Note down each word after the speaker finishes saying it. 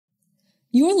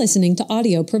You're listening to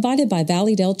audio provided by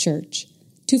Valleydale Church.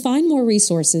 To find more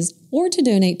resources or to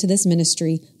donate to this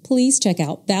ministry, please check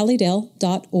out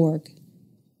valleydale.org.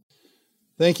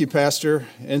 Thank you, Pastor,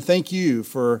 and thank you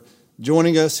for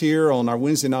joining us here on our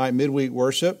Wednesday night midweek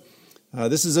worship.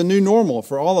 This is a new normal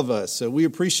for all of us, so we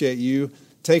appreciate you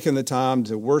taking the time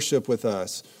to worship with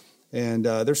us. And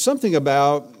there's something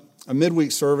about a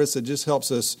midweek service that just helps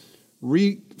us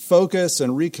refocus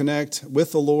and reconnect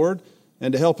with the Lord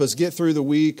and to help us get through the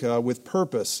week with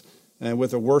purpose and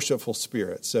with a worshipful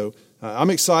spirit. So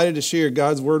I'm excited to share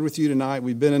God's Word with you tonight.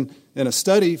 We've been in a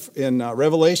study in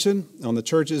Revelation on the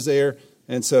churches there,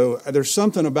 and so there's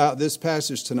something about this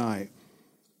passage tonight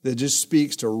that just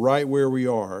speaks to right where we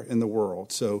are in the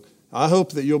world. So I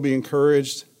hope that you'll be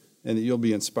encouraged and that you'll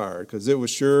be inspired, because it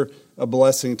was sure a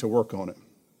blessing to work on it.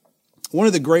 One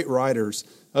of the great writers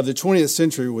of the 20th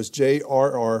century was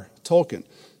J.R.R. Tolkien.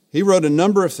 He wrote a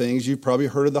number of things. You've probably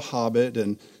heard of The Hobbit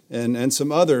and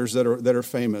some others that are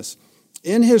famous.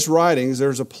 In his writings,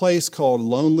 there's a place called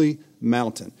Lonely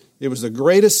Mountain. It was the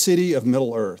greatest city of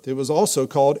Middle-earth. It was also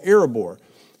called Erebor.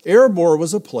 Erebor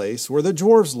was a place where the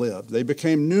dwarves lived. They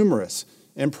became numerous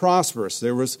and prosperous.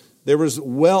 There was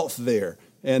wealth there.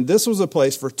 And this was a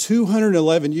place for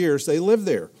 211 years they lived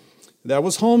there. That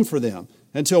was home for them.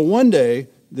 Until one day,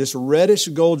 this reddish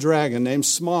gold dragon named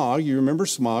Smaug, you remember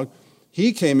Smaug,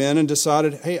 he came in and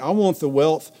decided, hey, I want the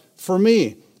wealth for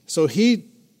me. So he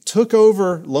took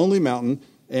over Lonely Mountain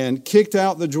and kicked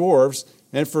out the dwarves.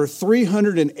 And for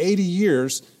 380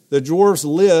 years, the dwarves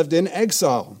lived in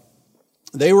exile.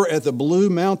 They were at the Blue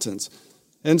Mountains.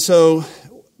 And so,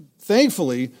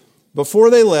 thankfully, before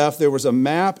they left, there was a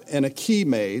map and a key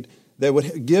made that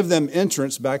would give them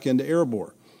entrance back into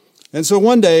Erebor. And so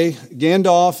one day,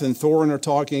 Gandalf and Thorin are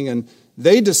talking, and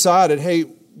they decided, hey,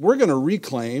 we're going to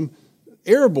reclaim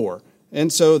Erebor.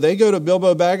 And so they go to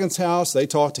Bilbo Baggins' house. They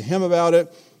talk to him about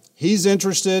it. He's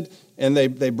interested, and they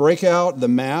break out the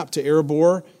map to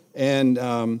Erebor. And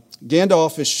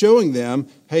Gandalf is showing them,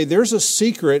 hey, there's a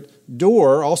secret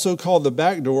door, also called the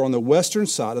back door, on the western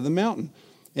side of the mountain.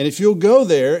 And if you'll go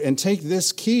there and take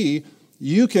this key,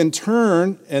 you can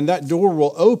turn, and that door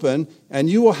will open, and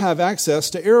you will have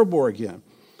access to Erebor again.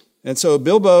 And so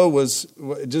Bilbo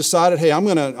decided, hey, I'm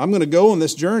gonna go on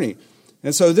this journey.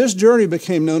 And so this journey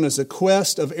became known as the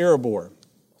Quest of Erebor.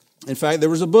 In fact, there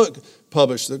was a book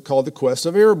published called The Quest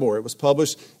of Erebor. It was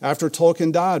published after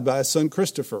Tolkien died by his son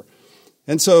Christopher.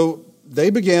 And so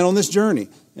they began on this journey,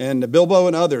 and Bilbo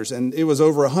and others. And it was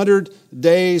over 100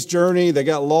 days journey. They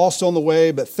got lost on the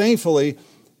way, but thankfully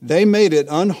they made it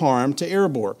unharmed to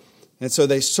Erebor. And so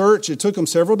they searched. It took them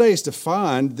several days to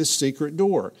find this secret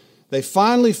door. They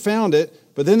finally found it,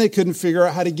 but then they couldn't figure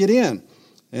out how to get in.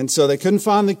 And so they couldn't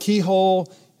find the keyhole,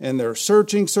 and they're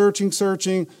searching.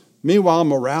 Meanwhile,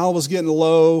 morale was getting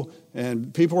low,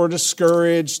 and people were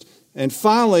discouraged. And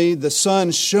finally, the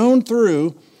sun shone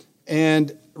through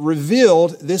and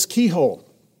revealed this keyhole.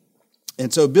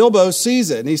 And so Bilbo sees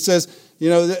it, and he says,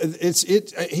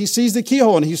 he sees the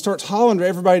keyhole, and he starts hollering to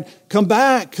everybody, come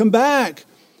back.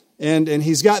 And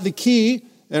he's got the key,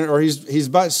 or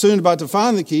he's soon about to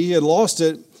find the key. He had lost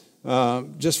it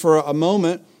just for a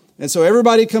moment. And so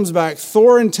everybody comes back.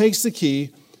 Thorin takes the key,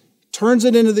 turns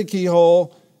it into the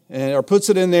keyhole, or puts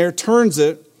it in there, turns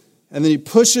it, and then he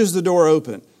pushes the door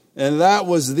open. And that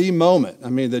was the moment. I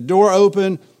mean, the door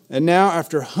opened, and now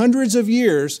after hundreds of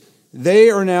years, they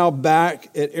are now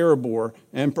back at Erebor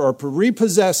and are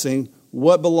repossessing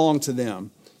what belonged to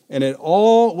them. And it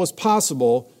all was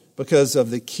possible because of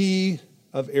the key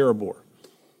of Erebor.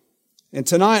 And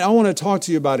tonight, I want to talk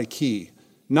to you about a key.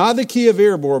 Not the key of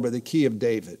Erebor, but the key of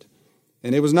David.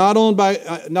 And it was not owned by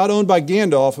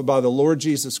Gandalf, but by the Lord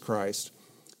Jesus Christ.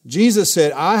 Jesus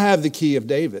said, I have the key of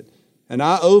David, and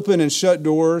I open and shut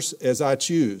doors as I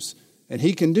choose. And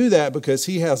he can do that because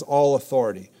he has all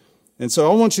authority. And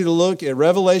so I want you to look at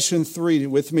Revelation 3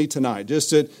 with me tonight,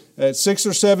 just at 6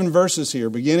 or 7 verses here,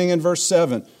 beginning in verse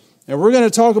 7. And we're going to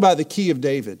talk about the key of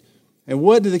David and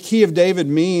what the key of David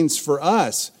means for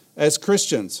us as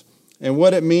Christians and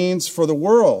what it means for the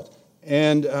world.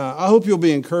 And I hope you'll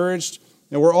be encouraged.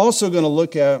 And we're also going to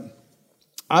look at,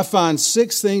 I find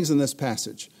 6 things in this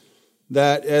passage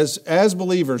that as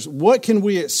believers, what can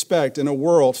we expect in a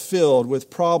world filled with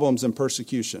problems and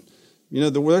persecution?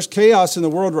 There's chaos in the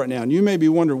world right now, and you may be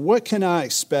wondering, what can I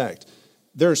expect?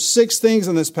 There are 6 things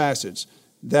in this passage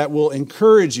that will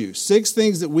encourage you, 6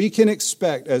 things that we can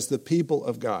expect as the people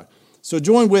of God. So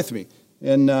join with me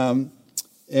in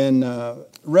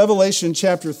Revelation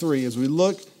chapter 3 as we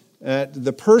look at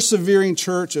the persevering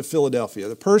church of Philadelphia,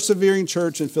 the persevering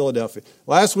church in Philadelphia.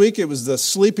 Last week it was the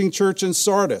sleeping church in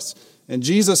Sardis. And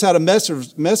Jesus had a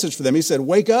message for them. He said,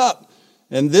 wake up.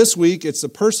 And this week, it's the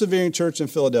persevering church in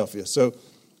Philadelphia. So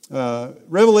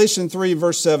Revelation 3,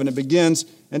 verse 7, it begins,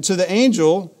 and to the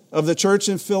angel of the church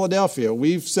in Philadelphia.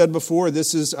 We've said before,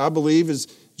 this is, I believe, is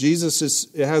Jesus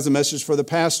has a message for the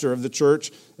pastor of the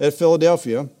church at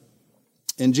Philadelphia.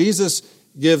 And Jesus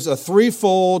gives a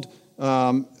threefold,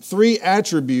 three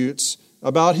attributes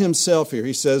about himself here.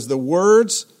 He says, the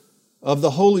words of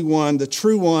the Holy One, the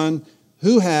true one,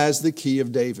 who has the key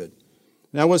of David.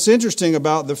 Now, what's interesting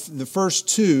about the first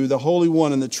two, the Holy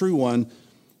One and the true one,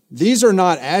 these are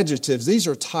not adjectives, these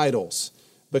are titles,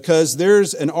 because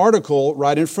there's an article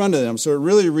right in front of them. So it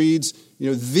really reads,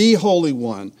 the Holy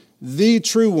One, the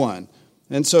true one.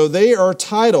 And so they are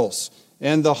titles.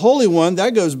 And the Holy One,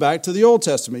 that goes back to the Old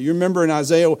Testament. You remember in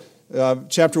Isaiah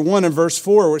chapter 1 and verse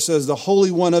 4, where it says, the Holy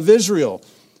One of Israel.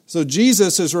 So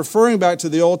Jesus is referring back to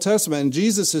the Old Testament, and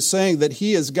Jesus is saying that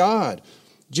he is God.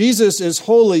 Jesus is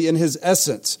holy in his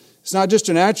essence. It's not just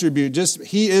an attribute, just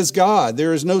he is God.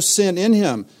 There is no sin in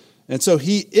him. And so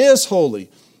he is holy.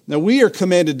 Now we are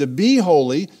commanded to be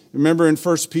holy. Remember in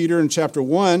 1 Peter in chapter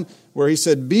 1 where he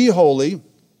said, be holy.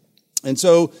 And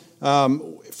so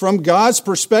from God's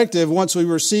perspective, once we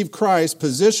receive Christ,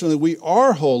 positionally we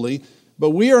are holy, but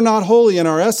we are not holy in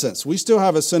our essence. We still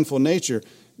have a sinful nature.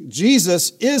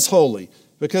 Jesus is holy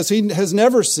because he has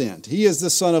never sinned. He is the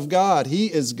Son of God. He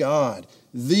is God,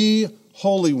 the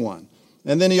Holy One.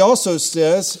 And then he also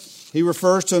says, he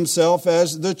refers to himself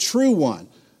as the true one.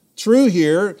 True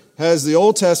here has the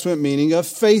Old Testament meaning of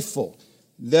faithful.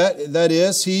 That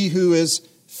is, he who is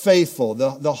faithful,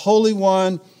 the Holy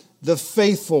One, the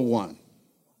faithful one.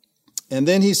 And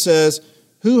then he says,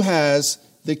 who has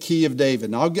the key of David?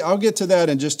 Now, I'll get to that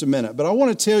in just a minute. But I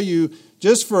want to tell you,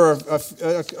 just for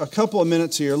a couple of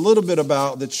minutes here, a little bit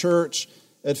about the church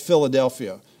at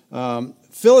Philadelphia.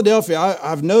 Philadelphia,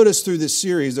 I've noticed through this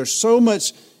series, there's so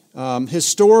much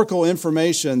historical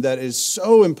information that is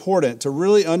so important to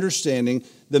really understanding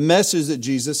the message that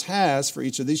Jesus has for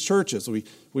each of these churches.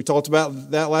 We talked about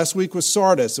that last week with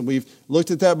Sardis, and we've looked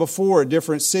at that before at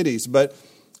different cities. But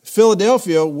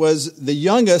Philadelphia was the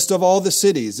youngest of all the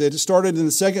cities. It started in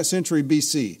the 2nd century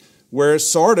BC, whereas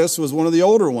Sardis was one of the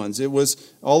older ones. It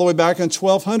was all the way back in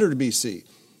 1200 BC.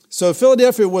 So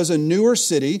Philadelphia was a newer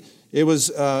city. It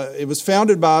was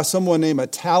founded by someone named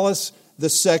Attalus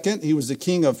II. He was the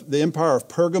king of the Empire of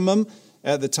Pergamum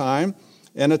at the time.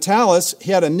 And Attalus,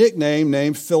 he had a nickname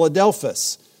named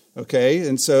Philadelphus. Okay,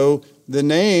 and so the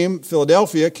name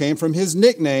Philadelphia came from his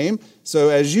nickname. So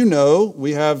as you know,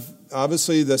 we have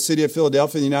obviously the city of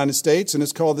Philadelphia in the United States, and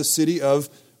it's called the city of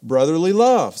brotherly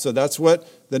love. So that's what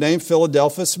the name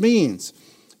Philadelphus means.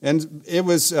 And it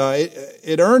was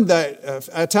it earned that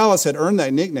Attalus had earned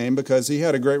that nickname because he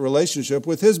had a great relationship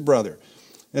with his brother.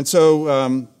 And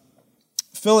so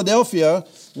Philadelphia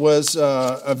was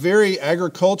a very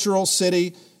agricultural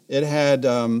city. It had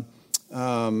a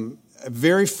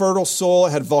very fertile soil.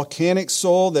 It had volcanic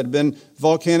soil. There had been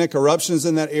volcanic eruptions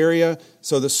in that age.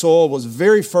 So the soil was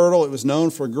very fertile. It was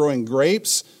known for growing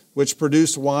grapes, which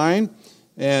produced wine.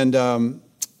 And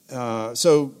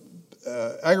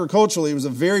agriculturally, it was a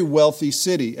very wealthy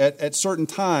city at certain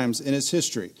times in its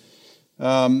history.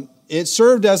 It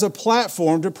served as a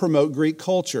platform to promote Greek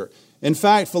culture. In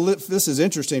fact, this is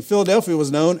interesting, Philadelphia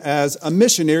was known as a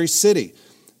missionary city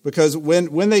because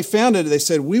when they founded it, they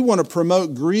said, we want to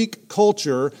promote Greek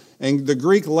culture and the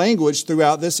Greek language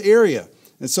throughout this area.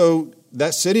 And so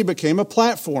that city became a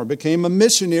platform, became a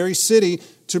missionary city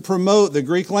to promote the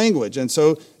Greek language. And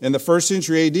so in the 1st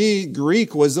century AD,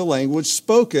 Greek was the language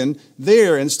spoken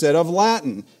there instead of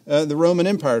Latin, the Roman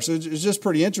Empire. So it's just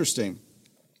pretty interesting.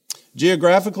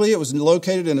 Geographically, it was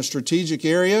located in a strategic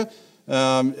area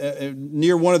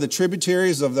near one of the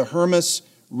tributaries of the Hermus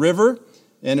River,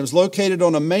 and it was located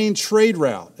on a main trade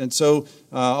route. And so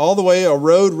a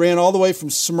road ran all the way from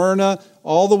Smyrna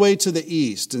all the way to the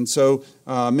east. And so,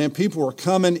 people were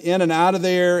coming in and out of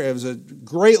there. It was a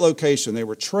great location. They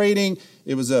were trading.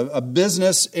 It was a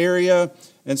business area.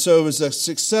 And so it was a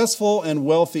successful and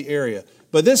wealthy area.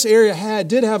 But this area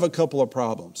did have a couple of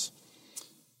problems,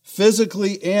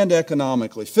 physically and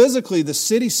economically. Physically, the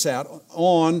city sat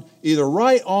on either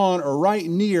right on or right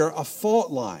near a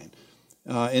fault line.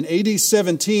 In AD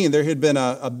 17, there had been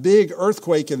a big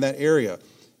earthquake in that area.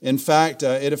 In fact,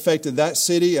 it affected that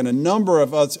city and a number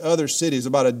of other cities.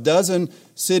 About a dozen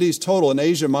cities total in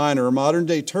Asia Minor, or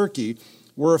modern-day Turkey,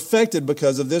 were affected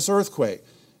because of this earthquake.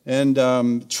 And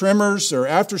tremors or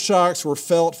aftershocks were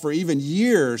felt for even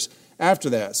years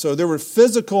after that. So there were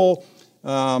physical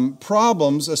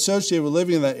problems associated with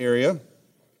living in that area.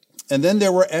 And then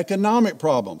there were economic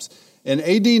problems. In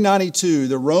AD 92,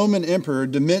 the Roman Emperor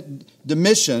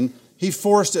Domitian, he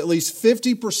forced at least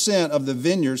 50% of the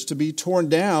vineyards to be torn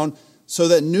down so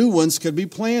that new ones could be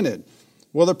planted.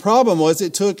 Well, the problem was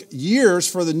it took years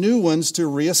for the new ones to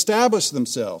reestablish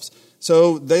themselves.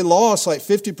 So they lost like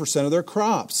 50% of their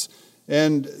crops.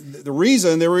 And the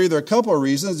reason, there were either a couple of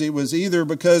reasons. It was either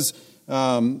because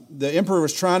the emperor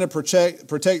was trying to protect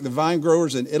the vine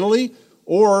growers in Italy,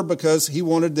 or because he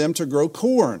wanted them to grow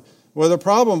corn. Well, the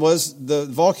problem was the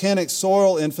volcanic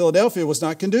soil in Philadelphia was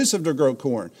not conducive to grow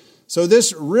corn. So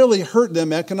this really hurt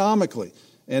them economically.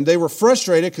 And they were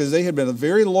frustrated because they had been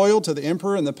very loyal to the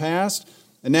emperor in the past.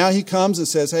 And now he comes and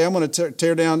says, hey, I'm going to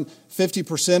tear down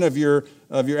 50% of your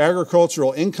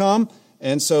agricultural income.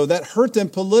 And so that hurt them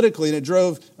politically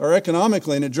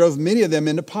economically, and it drove many of them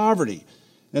into poverty.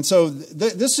 And so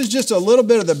this is just a little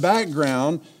bit of the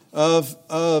background of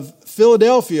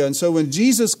Philadelphia. And so when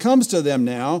Jesus comes to them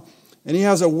now, and he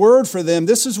has a word for them,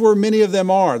 this is where many of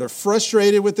them are. They're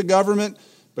frustrated with the government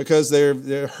because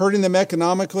they're hurting them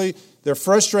economically. They're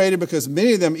frustrated because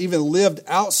many of them even lived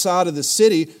outside of the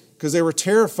city because they were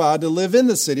terrified to live in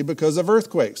the city because of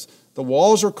earthquakes. The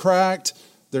walls are cracked.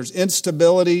 There's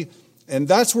instability. And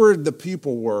that's where the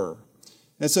people were.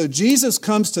 And so Jesus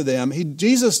comes to them.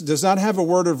 Jesus does not have a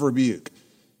word of rebuke.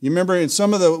 You remember in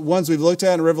some of the ones we've looked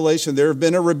at in Revelation, there have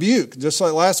been a rebuke. Just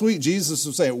like last week, Jesus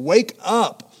was saying, wake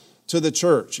up to the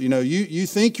church. You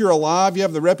think you're alive, you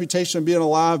have the reputation of being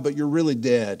alive, but you're really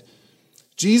dead.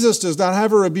 Jesus does not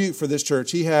have a rebuke for this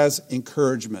church. He has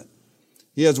encouragement.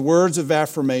 He has words of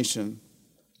affirmation.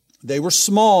 They were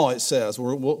small, it says.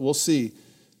 We'll see.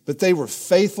 But they were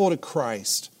faithful to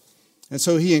Christ. And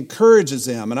so he encourages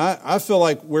them. And I feel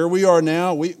like where we are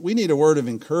now, we need a word of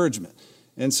encouragement.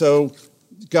 And so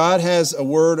God has a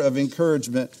word of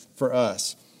encouragement for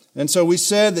us. And so we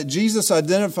said that Jesus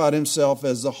identified himself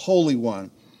as the Holy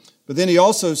One. But then he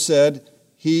also said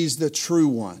he's the true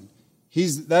one.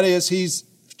 He's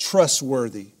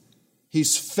trustworthy.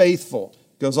 He's faithful.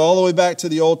 Goes all the way back to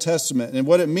the Old Testament. And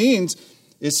what it means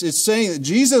is it's saying that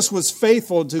Jesus was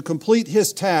faithful to complete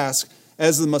his task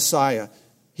as the Messiah.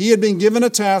 He had been given a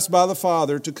task by the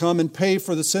Father to come and pay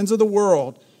for the sins of the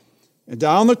world and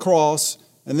die on the cross,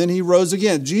 and then he rose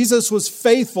again. Jesus was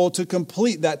faithful to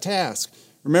complete that task.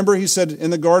 Remember, he said in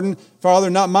the garden,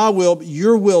 Father, not my will, but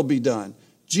your will be done.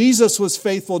 Jesus was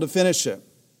faithful to finish it.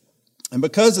 And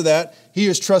because of that, he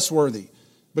is trustworthy.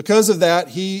 Because of that,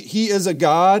 he is a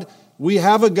God. We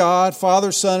have a God,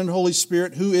 Father, Son, and Holy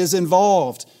Spirit, who is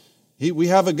involved. We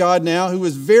have a God now who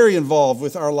is very involved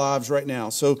with our lives right now.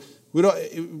 So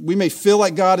we may feel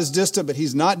like God is distant, but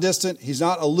he's not distant. He's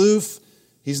not aloof.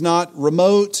 He's not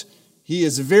remote. He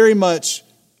is very much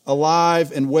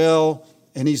alive and well,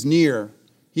 and he's near.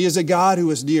 He is a God who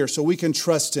is near, so we can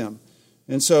trust him.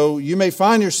 And so you may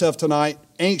find yourself tonight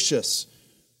anxious,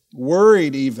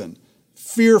 worried even,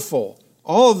 fearful,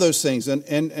 all of those things.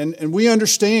 And we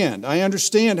understand. I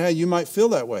understand how you might feel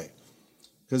that way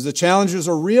because the challenges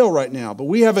are real right now. But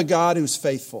we have a God who's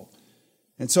faithful.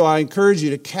 And so I encourage you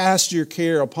to cast your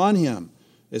care upon him,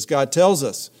 as God tells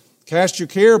us. Cast your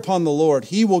care upon the Lord.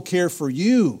 He will care for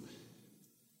you.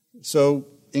 So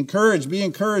be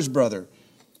encouraged, brother.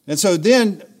 And so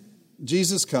then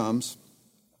Jesus comes.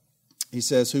 He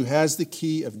says, who has the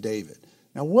key of David?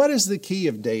 Now, what is the key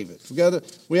of David? We got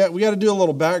to do a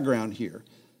little background here.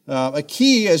 A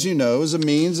key, as you know, is a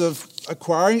means of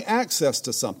acquiring access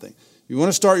to something. You want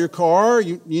to start your car,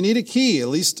 you need a key, at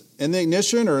least in the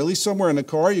ignition or at least somewhere in the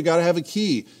car, you got to have a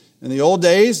key. In the old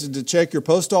days, to check your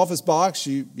post office box,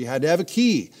 you had to have a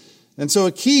key. And so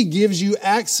a key gives you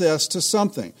access to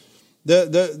something.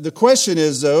 The question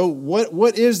is, though,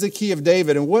 what is the key of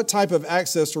David and what type of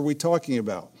access are we talking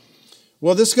about?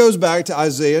 Well, this goes back to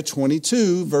Isaiah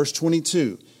 22, verse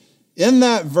 22. In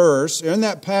that verse, in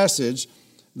that passage,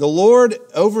 the Lord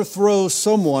overthrows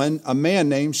someone, a man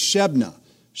named Shebna.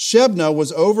 Shebna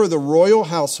was over the royal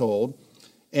household,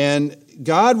 and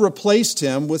God replaced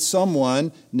him with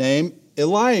someone named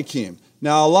Eliakim.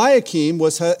 Now, Eliakim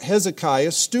was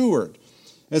Hezekiah's steward.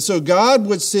 And so God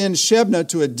would send Shebna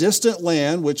to a distant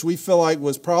land, which we feel like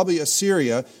was probably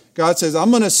Assyria. God says,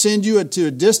 I'm going to send you to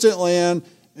a distant land,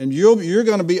 and you're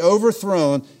going to be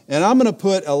overthrown, and I'm going to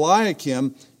put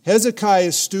Eliakim,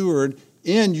 Hezekiah's steward,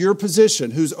 in your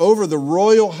position, who's over the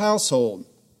royal household.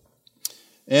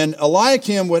 And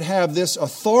Eliakim would have this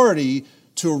authority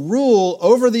to rule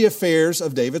over the affairs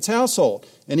of David's household.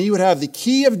 And he would have the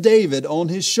key of David on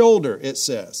his shoulder, it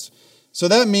says. So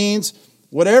that means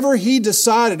whatever he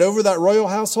decided over that royal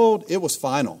household, it was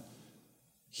final.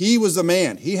 He was the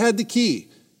man. He had the key.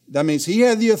 That means he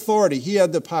had the authority. He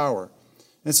had the power.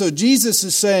 And so Jesus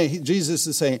is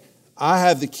saying, I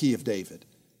have the key of David.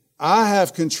 I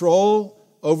have control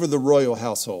over the royal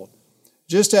household.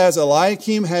 Just as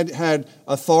Eliakim had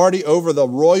authority over the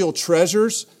royal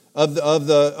treasures of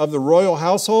the royal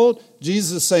household,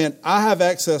 Jesus is saying, I have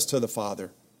access to the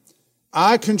Father.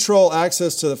 I control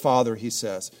access to the Father, he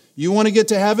says. You want to get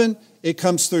to heaven? It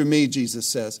comes through me, Jesus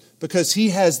says, because he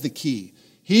has the key.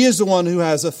 He is the one who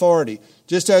has authority.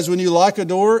 Just as when you lock a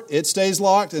door, it stays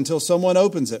locked until someone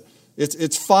opens it.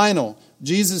 It's final.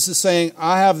 Jesus is saying,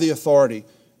 I have the authority.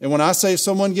 And when I say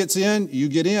someone gets in, you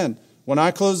get in. When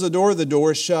I close the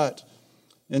door is shut.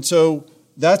 And so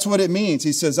that's what it means.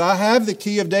 He says, I have the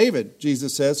key of David,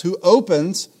 Jesus says, who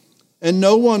opens and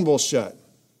no one will shut,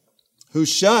 who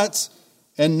shuts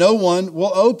and no one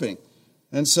will open.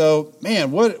 And so,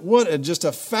 man, just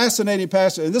a fascinating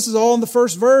passage. And this is all in the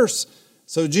first verse.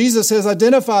 So Jesus has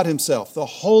identified himself, the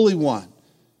Holy One,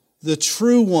 the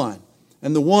true one,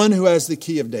 and the one who has the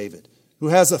key of David, who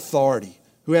has authority,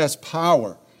 who has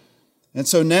power. And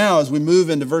so now as we move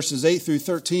into verses 8 through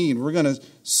 13, we're going to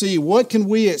see what can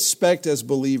we expect as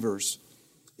believers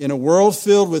in a world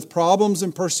filled with problems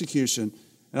and persecution.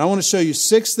 And I want to show you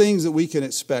 6 things that we can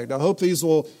expect. I hope these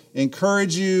will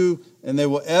encourage you and they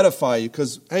will edify you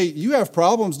because, hey, you have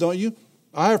problems, don't you?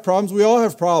 I have problems. We all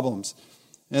have problems.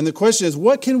 And the question is,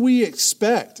 what can we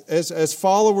expect as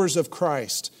followers of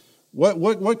Christ?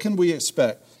 What can we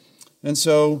expect? And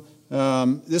so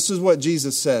this is what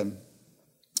Jesus said.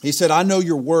 He said, I know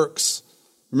your works.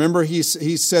 Remember, he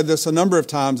said this a number of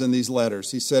times in these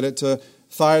letters. He said it to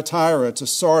Thyatira, to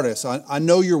Sardis. I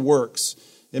know your works.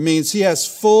 It means he has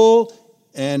full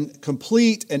and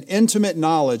complete and intimate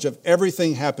knowledge of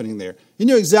everything happening there. He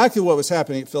knew exactly what was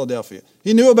happening at Philadelphia.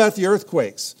 He knew about the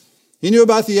earthquakes. He knew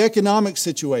about the economic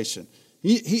situation.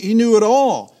 He knew it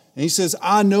all. And he says,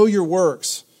 I know your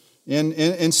works. And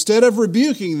instead of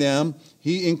rebuking them,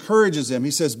 he encourages them.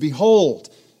 He says, behold.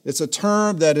 It's a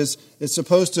term that is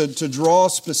supposed to draw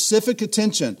specific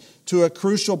attention to a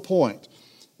crucial point.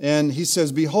 And he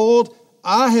says, behold,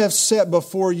 I have set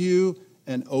before you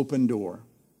an open door,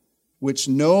 which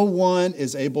no one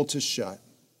is able to shut.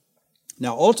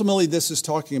 Now, ultimately, this is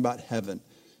talking about heaven.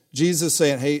 Jesus is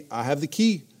saying, hey, I have the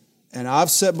key, and I've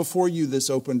set before you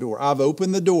this open door. I've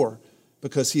opened the door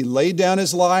because he laid down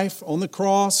his life on the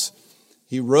cross.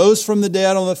 He rose from the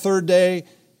dead on the 3rd day.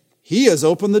 He has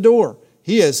opened the door.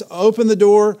 He has opened the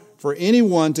door for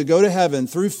anyone to go to heaven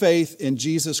through faith in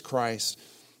Jesus Christ.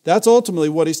 That's ultimately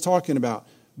what he's talking about.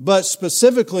 But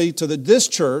specifically to this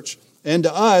church and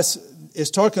to us, is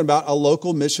talking about a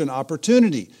local mission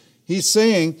opportunity. He's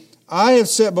saying, I have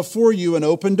set before you an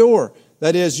open door.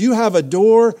 That is, you have a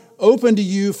door open to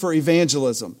you for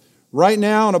evangelism. Right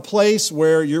now, in a place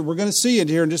where we're going to see it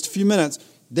here in just a few minutes,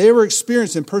 they were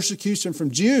experiencing persecution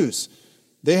from Jews.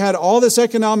 They had all this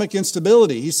economic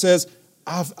instability. He says,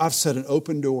 I've set an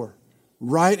open door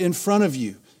right in front of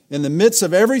you. In the midst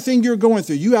of everything you're going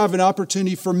through, you have an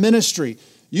opportunity for ministry.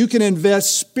 You can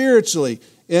invest spiritually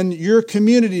in your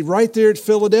community right there at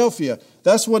Philadelphia.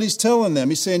 That's what he's telling them.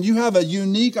 He's saying you have a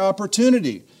unique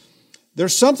opportunity.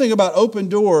 There's something about open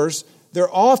doors.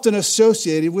 They're often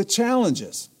associated with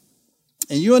challenges.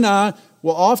 And you and I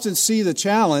will often see the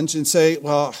challenge and say,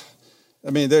 well, I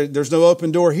mean, there's no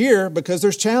open door here because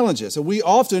there's challenges. And we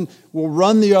often will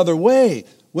run the other way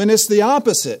when it's the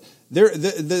opposite.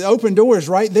 The open door is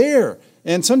right there.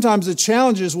 And sometimes the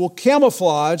challenges will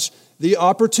camouflage the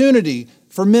opportunity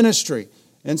for ministry.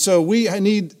 And so we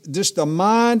need just the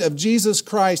mind of Jesus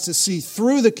Christ to see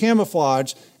through the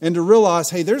camouflage and to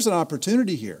realize, hey, there's an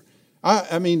opportunity here.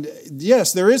 I mean,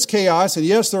 yes, there is chaos and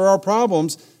yes, there are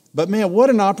problems, but man, what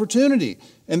an opportunity.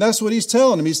 And that's what he's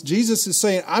telling him. Jesus is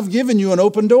saying, I've given you an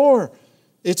open door.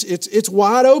 It's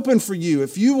wide open for you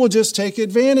if you will just take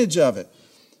advantage of it.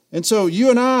 And so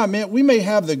you and I, man, we may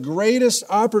have the greatest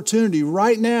opportunity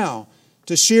right now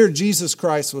to share Jesus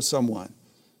Christ with someone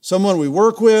we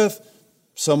work with,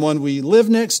 someone we live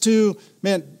next to.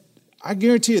 Man, I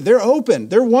guarantee you, they're open.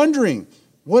 They're wondering,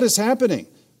 what is happening?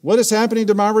 What is happening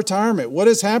to my retirement? What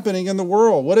is happening in the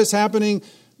world? What is happening?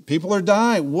 People are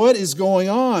dying. What is going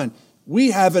on?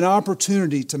 We have an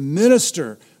opportunity to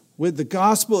minister with the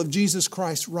gospel of Jesus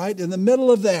Christ right in the middle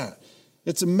of that.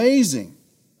 It's amazing.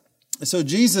 And so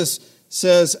Jesus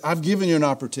says, I've given you an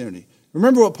opportunity.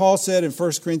 Remember what Paul said in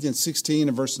 1 Corinthians 16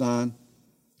 and verse 9?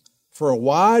 For a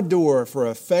wide door for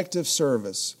effective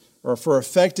service or for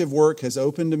effective work has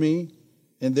opened to me,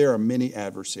 and there are many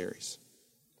adversaries.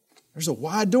 There's a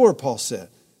wide door, Paul said.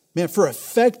 Man, for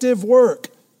effective work,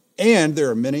 and there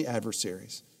are many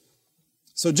adversaries.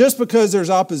 So just because there's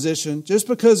opposition, just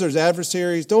because there's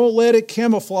adversaries, don't let it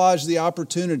camouflage the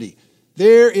opportunity.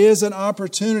 There is an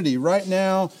opportunity right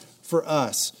now for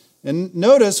us. And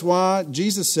notice why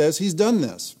Jesus says he's done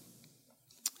this.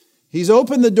 He's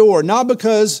opened the door, not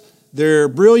because they're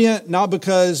brilliant, not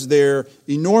because they're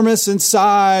enormous in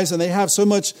size and they have so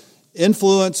much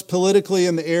influence politically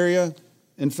in the area.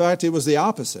 In fact, it was the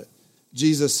opposite.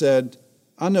 Jesus said,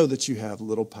 I know that you have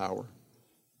little power.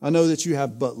 I know that you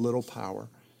have but little power.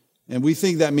 And we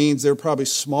think that means they're probably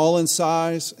small in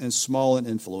size and small in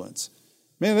influence.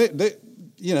 Man, the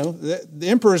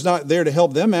emperor's not there to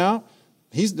help them out.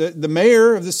 He's the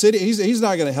mayor of the city. He's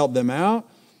not going to help them out.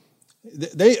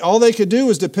 All they could do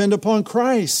was depend upon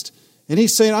Christ. And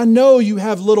he's saying, I know you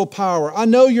have little power. I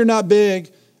know you're not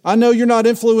big. I know you're not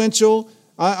influential.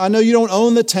 I know you don't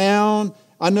own the town.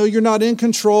 I know you're not in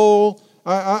control.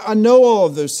 I know all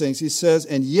of those things. He says,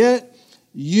 and yet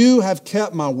you have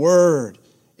kept my word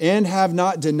and have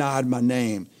not denied my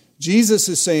name. Jesus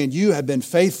is saying, you have been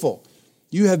faithful.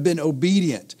 You have been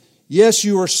obedient. Yes,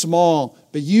 you are small,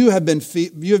 but you have been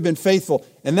faithful.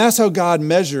 And that's how God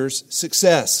measures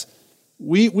success.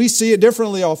 We see it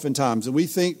differently oftentimes. And we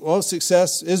think, well,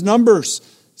 success is numbers.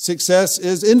 Success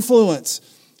is influence.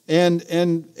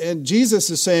 And Jesus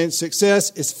is saying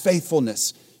success is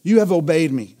faithfulness. You have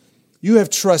obeyed me. You have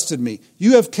trusted me.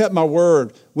 You have kept my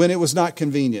word when it was not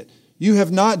convenient. You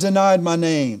have not denied my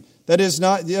name. That is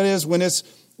when it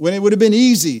would have been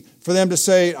easy for them to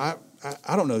say, I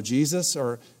don't know Jesus,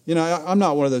 or I'm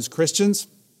not one of those Christians.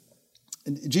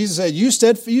 And Jesus said, you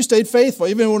stayed faithful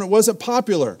even when it wasn't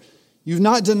popular. You've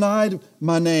not denied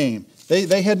my name.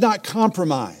 They had not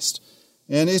compromised.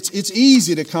 And it's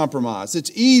easy to compromise.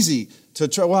 It's easy to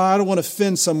try, well, I don't want to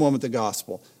offend someone with the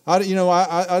gospel. I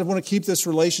want to keep this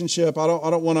relationship. I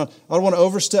don't want to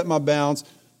overstep my bounds.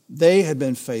 They had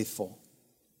been faithful.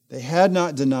 They had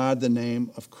not denied the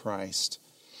name of Christ.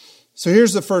 So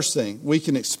here's the first thing we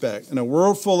can expect. In a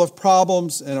world full of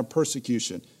problems and of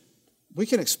persecution, we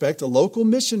can expect a local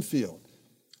mission field.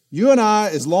 You and I,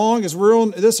 as long as we're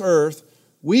on this earth,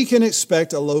 we can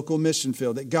expect a local mission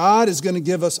field, that God is going to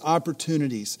give us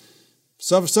opportunities.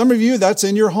 Some of you, that's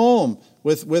in your home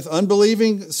with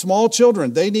unbelieving small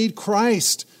children. They need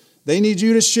Christ. They need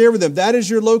you to share with them. That is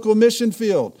your local mission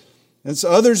field. And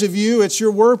so others of you, it's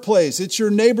your workplace, it's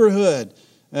your neighborhood.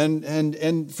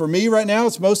 And for me right now,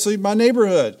 it's mostly my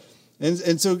neighborhood.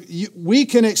 And so we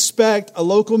can expect a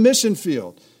local mission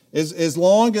field. As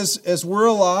long as we're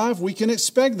alive, we can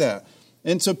expect that.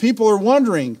 And so people are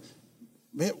wondering,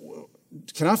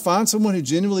 can I find someone who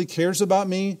genuinely cares about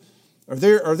me? Are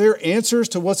there answers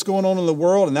to what's going on in the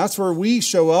world? And that's where we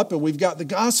show up, and we've got the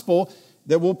gospel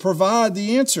that will provide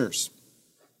the answers.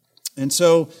 And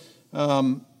so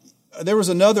there was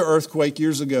another earthquake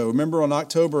years ago. Remember on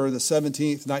October the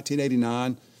 17th,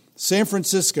 1989, San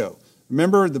Francisco.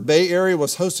 Remember the Bay Area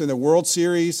was hosting the World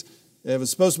Series. It was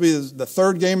supposed to be the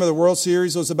third game of the World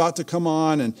Series was about to come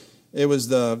on, and they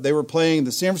were playing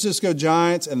the San Francisco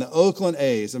Giants and the Oakland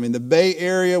A's. I mean, the Bay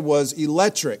Area was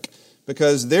electric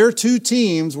because their two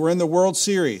teams were in the World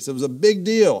Series. It was a big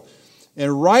deal.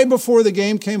 And right before the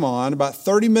game came on, about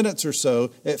 30 minutes or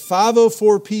so, at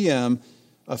 5:04 p.m.,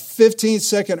 a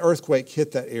 15-second earthquake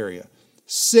hit that area.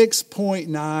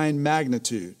 6.9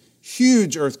 magnitude.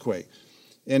 Huge earthquake.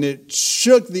 And it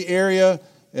shook the area,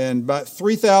 and about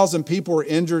 3,000 people were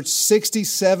injured.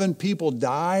 67 people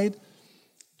died.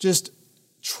 Just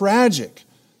tragic.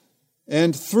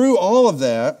 And through all of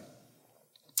that,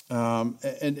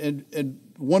 and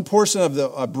one portion of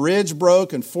a bridge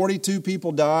broke and 42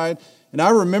 people died. And I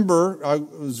remember I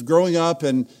was growing up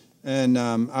and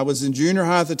I was in junior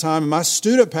high at the time, and my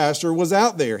student pastor was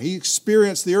out there. He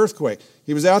experienced the earthquake.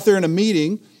 He was out there in a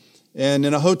meeting, and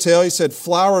in a hotel, he said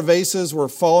flower vases were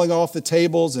falling off the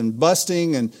tables and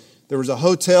busting, and there was a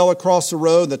hotel across the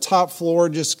road. The top floor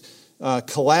just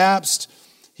collapsed.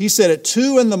 He said at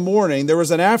 2 a.m, there was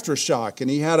an aftershock, and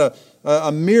he had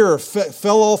a mirror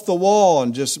fell off the wall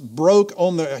and just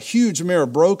a huge mirror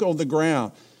broke on the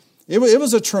ground. It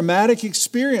was a traumatic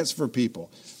experience for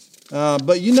people.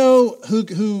 But you know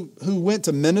who went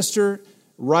to minister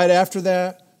right after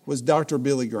that was Dr.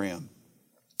 Billy Graham.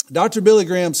 Dr. Billy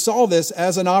Graham saw this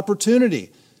as an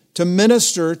opportunity to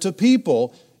minister to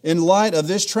people in light of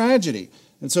this tragedy.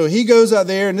 And so he goes out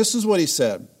there, and this is what he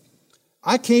said.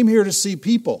 I came here to see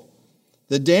people.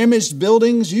 The damaged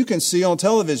buildings you can see on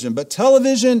television, but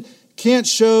television can't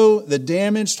show the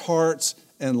damaged hearts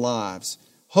and lives.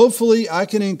 Hopefully, I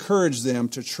can encourage them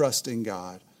to trust in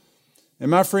God. And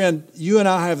my friend, you and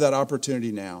I have that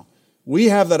opportunity now. We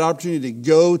have that opportunity to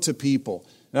go to people.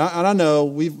 And I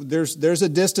know there's a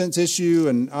distance issue,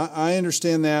 and I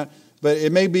understand that. But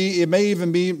it may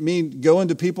even be me going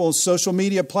to people on social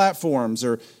media platforms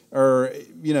or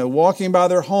walking by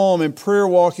their home and prayer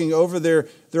walking over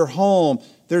their home.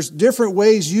 There's different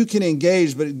ways you can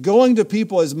engage, but going to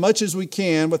people as much as we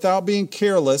can without being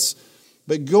careless,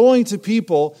 but going to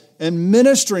people and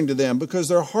ministering to them because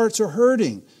their hearts are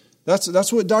hurting.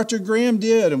 That's what Dr. Graham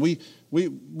did, and we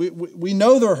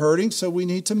know they're hurting, so we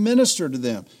need to minister to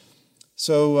them.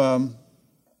 So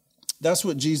that's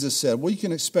what Jesus said. We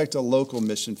can expect a local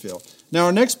mission field. Now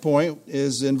our next point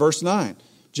is in verse 9.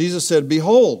 Jesus said,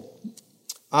 "Behold,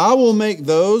 I will make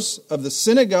those of the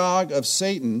synagogue of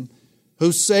Satan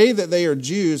who say that they are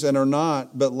Jews and are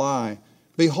not, but lie.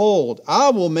 Behold, I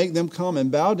will make them come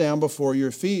and bow down before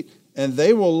your feet, and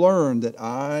they will learn that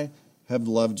I have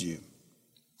loved you."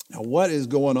 Now, what is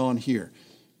going on here?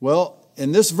 Well,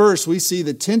 in this verse, we see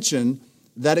the tension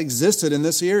that existed in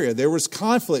this area. There was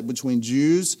conflict between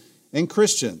Jews and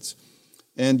Christians.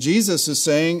 And Jesus is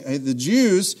saying, hey, the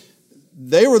Jews,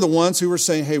 they were the ones who were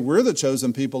saying, hey, we're the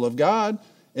chosen people of God.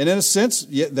 And in a sense,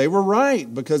 they were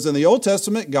right, because in the Old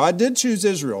Testament, God did choose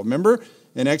Israel. Remember,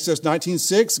 in Exodus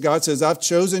 19:6, God says, I've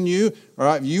chosen you, all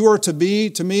right, you are to be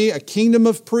to me a kingdom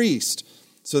of priests.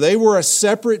 So they were a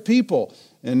separate people.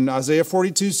 In Isaiah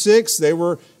 42:6, they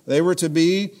were to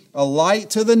be a light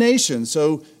to the nation.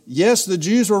 So yes, the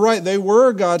Jews were right. They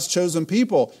were God's chosen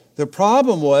people. The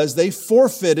problem was they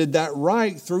forfeited that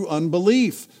right through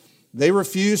unbelief. They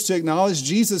refused to acknowledge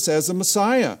Jesus as the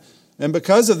Messiah. And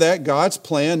because of that, God's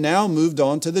plan now moved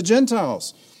on to the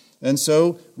Gentiles. And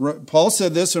so Paul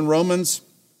said this in Romans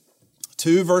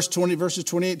 2, verses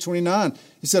 28, 29.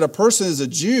 He said, a person is a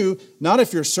Jew, not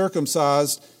if you're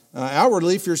circumcised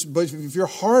outwardly, but if your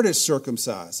heart is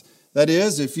circumcised. That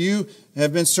is, if you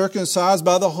have been circumcised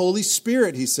by the Holy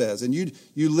Spirit, he says, and you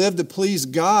live to please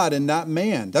God and not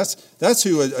man. That's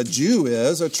who a Jew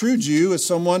is. A true Jew is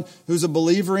someone who's a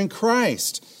believer in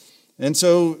Christ. And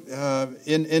so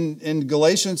in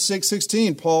Galatians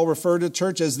 6:16, Paul referred to the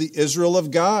church as the Israel of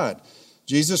God.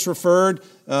 Jesus referred,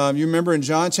 you remember in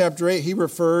John chapter 8, he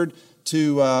referred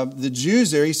to the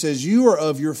Jews there. He says, you are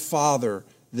of your father,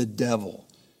 the devil,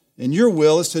 and your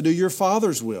will is to do your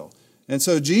father's will. And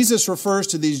so Jesus refers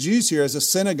to these Jews here as a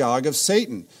synagogue of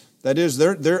Satan. That is,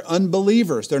 they're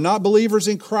unbelievers. They're not believers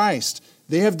in Christ.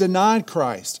 They have denied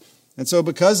Christ. And so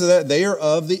because of that, they are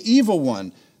of the evil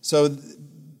one. So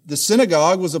the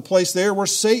synagogue was a place there where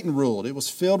Satan ruled. It was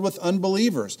filled with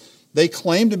unbelievers. They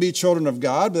claimed to be children of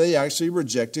God, but they actually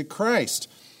rejected Christ.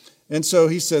 And so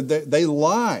he said that they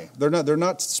lie. They're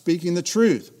not speaking the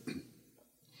truth.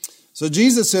 So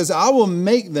Jesus says, I will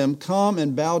make them come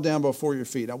and bow down before your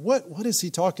feet. Now, what is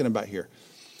he talking about here?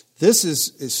 This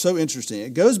is so interesting.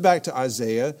 It goes back to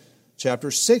Isaiah chapter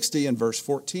 60 and verse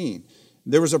 14.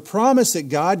 There was a promise that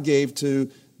God gave to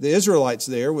the Israelites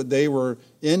there when they were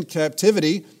in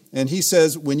captivity. And he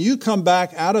says, when you come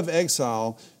back out of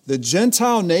exile, the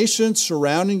Gentile nations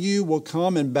surrounding you will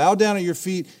come and bow down at your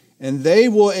feet, and they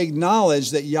will acknowledge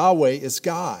that Yahweh is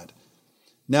God.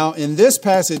 Now, in this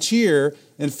passage here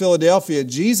in Philadelphia,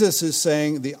 Jesus is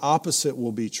saying the opposite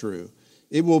will be true.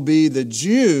 It will be the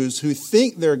Jews who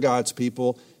think they're God's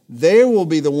people. They will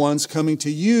be the ones coming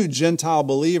to you, Gentile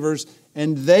believers,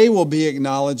 and they will be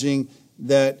acknowledging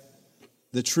that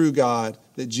the true God,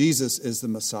 that Jesus is the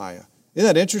Messiah.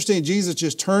 Isn't that interesting? Jesus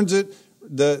just turns it,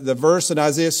 the verse in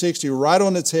Isaiah 60, right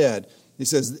on its head. He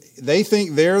says they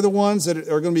think they're the ones that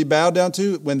are going to be bowed down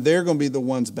to when they're going to be the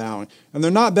ones bowing. And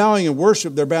they're not bowing in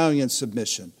worship, they're bowing in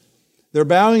submission. They're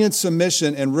bowing in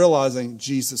submission and realizing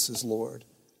Jesus is Lord.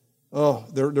 Oh,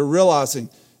 they're realizing.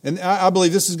 And I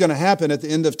believe this is going to happen at the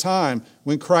end of time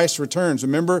when Christ returns.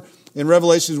 Remember in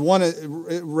Revelation 1,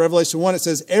 it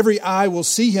says, every eye will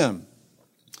see him.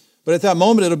 But at that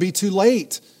moment, it'll be too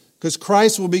late because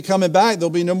Christ will be coming back.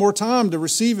 There'll be no more time to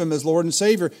receive him as Lord and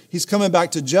Savior. He's coming back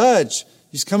to judge.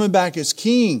 He's coming back as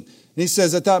King. And he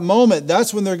says at that moment,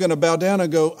 that's when they're going to bow down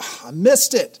and go, I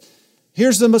missed it.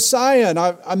 Here's the Messiah, and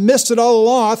I missed it all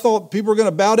along. I thought people were going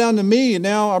to bow down to me, and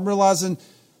now I'm realizing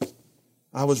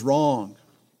I was wrong.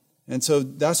 And so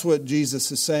that's what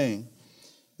Jesus is saying.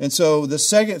 And so the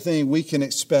second thing we can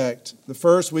expect, the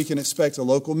first, we can expect a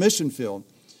local mission field.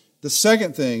 The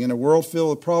second thing, in a world filled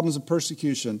with problems and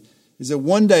persecution, is that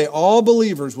one day all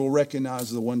believers will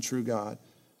recognize the one true God.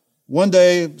 One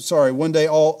day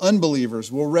all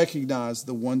unbelievers will recognize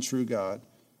the one true God.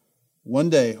 One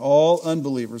day all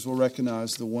unbelievers will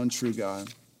recognize the one true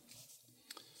God.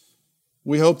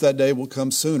 We hope that day will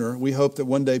come sooner. We hope that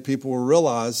one day people will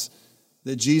realize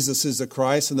that Jesus is the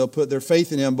Christ and they'll put their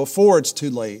faith in him before it's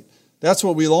too late. That's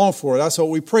what we long for. That's what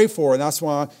we pray for. And that's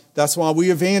why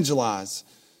we evangelize.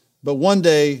 But one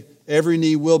day, every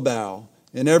knee will bow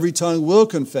and every tongue will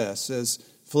confess, as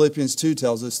Philippians 2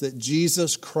 tells us that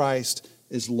Jesus Christ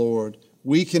is Lord.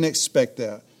 We can expect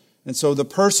that. And so the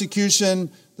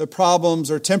persecution, the problems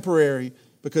are temporary,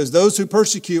 because those who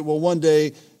persecute will one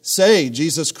day say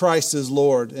Jesus Christ is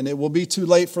Lord, and it will be too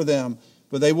late for them,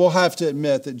 but they will have to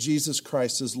admit that Jesus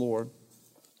Christ is Lord.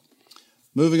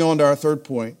 Moving on to our third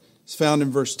point, it's found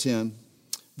in verse 10.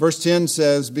 Verse 10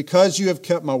 says, because you have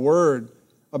kept my word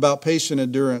about patient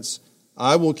endurance,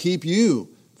 I will keep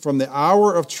you from the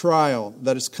hour of trial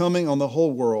that is coming on the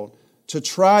whole world, to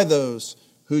try those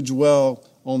who dwell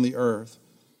on the earth.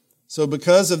 So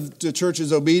because of the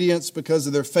church's obedience, because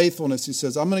of their faithfulness, he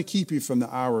says, I'm going to keep you from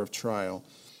the hour of trial.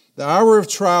 The hour of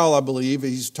trial, I believe,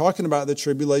 he's talking about the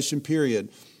tribulation period.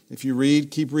 If you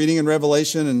keep reading in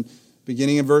Revelation, and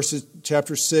beginning in verses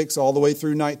chapter 6 all the way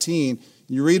through 19,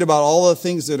 you read about all the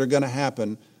things that are going to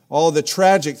happen, all the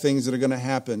tragic things that are going to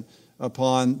happen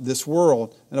upon this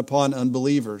world and upon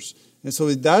unbelievers. And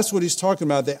so that's what he's talking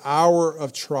about, the hour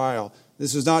of trial.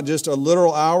 This is not just a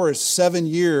literal hour, it's 7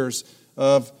 years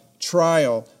of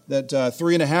trial, that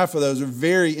 3.5 of those are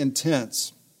very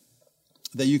intense,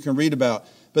 that you can read about.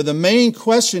 But the main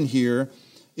question here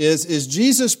is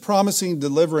Jesus promising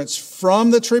deliverance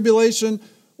from the tribulation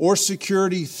or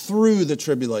security through the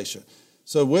tribulation?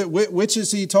 So which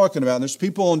is he talking about? And there's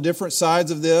people on different sides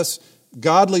of this,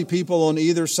 godly people on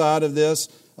either side of this.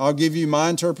 I'll give you my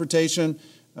interpretation.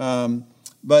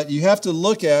 But you have to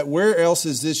look at where else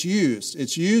is this used.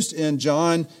 It's used in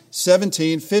John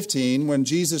 17:15 when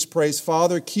Jesus prays,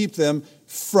 Father, keep them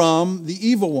from the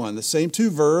evil one. The same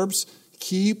two verbs,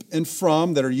 keep and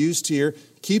from, that are used here.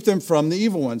 Keep them from the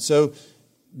evil one. So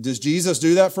does Jesus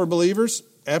do that for believers?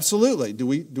 Absolutely. Do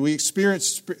we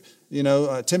experience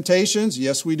temptations?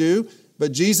 Yes, we do.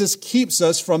 But Jesus keeps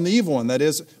us from the evil one. That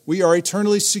is, we are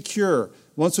eternally secure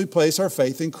once we place our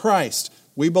faith in Christ.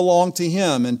 We belong to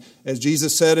Him. And as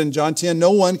Jesus said in John 10,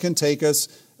 no one can take us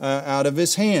out of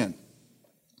His hand.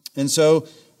 And so,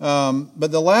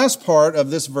 but the last part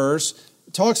of this verse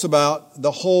talks about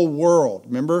the whole world.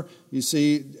 Remember, you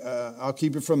see, I'll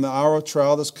keep you from the hour of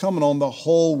trial that's coming on the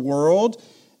whole world.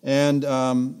 And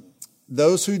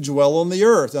those who dwell on the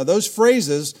earth. Now, those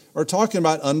phrases are talking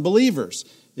about unbelievers.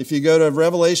 If you go to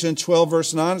Revelation 12,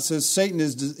 verse 9, it says, Satan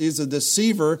is a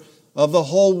deceiver of the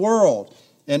whole world.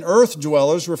 And earth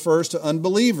dwellers refers to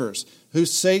unbelievers who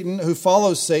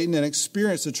follow Satan and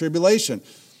experience the tribulation.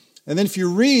 And then if you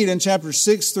read in chapter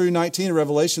 6 through 19 of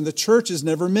Revelation, the church is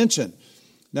never mentioned.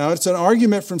 Now, it's an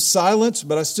argument from silence,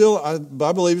 but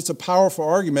I believe it's a powerful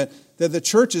argument that the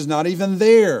church is not even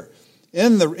there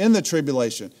in the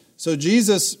tribulation. So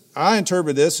I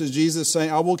interpret this as Jesus saying,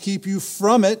 I will keep you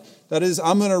from it. That is,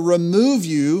 I'm going to remove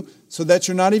you so that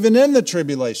you're not even in the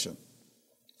tribulation.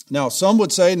 Now, some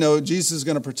would say, no, Jesus is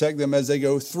going to protect them as they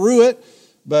go through it.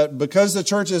 But because the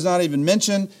church is not even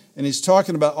mentioned, and he's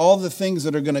talking about all the things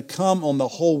that are going to come on the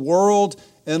whole world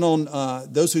and on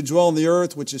those who dwell on the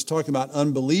earth, which is talking about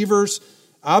unbelievers,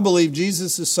 I believe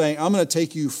Jesus is saying, I'm going to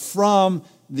take you from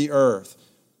the earth.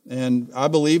 And I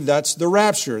believe that's the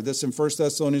rapture. That's in 1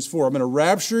 Thessalonians 4. I'm going to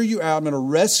rapture you out. I'm going to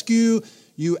rescue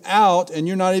you out, and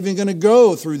you're not even going to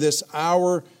go through this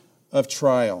hour of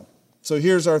trial. So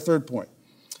here's our third point.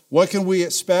 What can we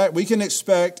expect? We can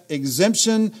expect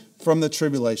exemption from the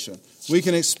tribulation. We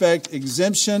can expect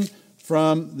exemption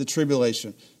from the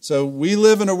tribulation. So we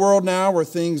live in a world now where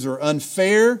things are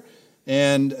unfair,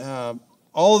 and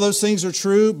all of those things are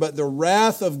true, but the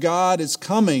wrath of God is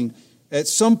coming at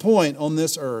some point on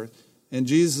this earth. And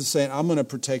Jesus is saying, I'm going to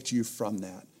protect you from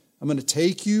that. I'm going to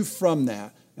take you from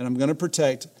that, and I'm going to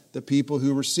protect the people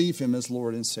who receive Him as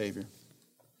Lord and Savior.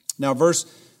 Now, verse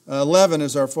 11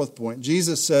 is our fourth point.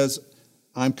 Jesus says,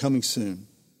 I'm coming soon.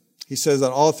 He says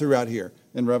that all throughout here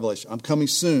in Revelation. I'm coming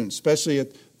soon, especially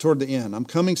toward the end. I'm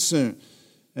coming soon.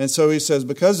 And so he says,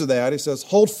 because of that, he says,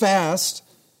 hold fast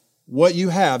what you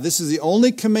have. This is the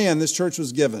only command this church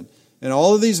was given. And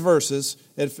all of these verses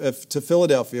to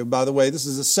Philadelphia, by the way, this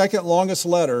is the second longest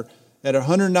letter at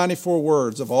 194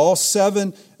 words. Of all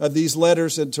 7 of these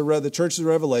letters to the church of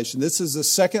Revelation, this is the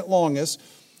second longest,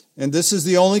 and this is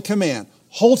the only command.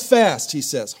 Hold fast, he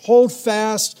says. Hold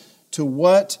fast to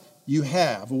what you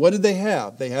have. What did they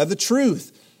have? They had the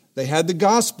truth. They had the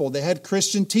gospel. They had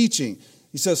Christian teaching.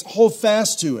 He says, hold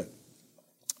fast to it.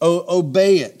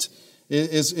 Obey it,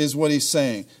 is what he's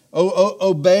saying.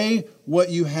 Obey what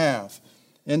you have.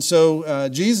 And so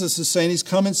Jesus is saying He's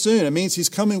coming soon. It means He's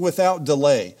coming without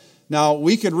delay. Now,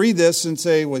 we could read this and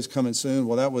say, well, He's coming soon.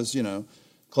 Well, that was,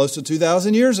 close to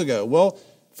 2,000 years ago. Well,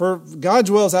 for God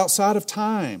dwells outside of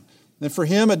time. And for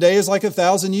Him, a day is like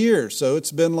 1,000 years. So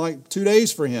it's been like 2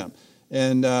 days for Him.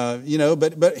 And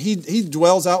but he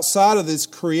dwells outside of this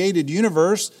created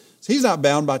universe. So he's not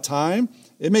bound by time.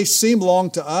 It may seem long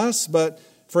to us, but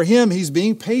for him, he's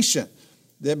being patient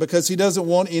because he doesn't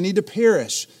want any to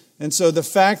perish. And so the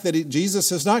fact that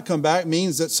Jesus has not come back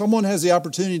means that someone has the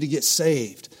opportunity to get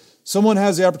saved. Someone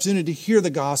has the opportunity to hear the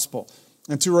gospel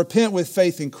and to repent with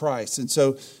faith in Christ. And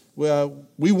so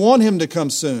we want him to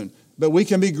come soon, but we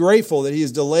can be grateful that he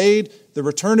has delayed the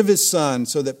return of his son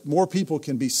so that more people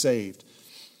can be saved.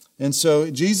 And so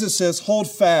Jesus says,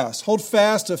 hold fast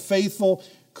to faithful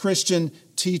Christian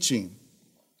teaching.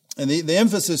 And the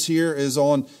emphasis here is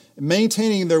on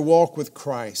maintaining their walk with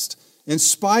Christ. In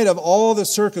spite of all the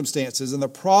circumstances and the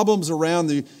problems around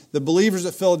the believers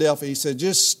at Philadelphia, he said,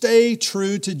 just stay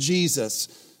true to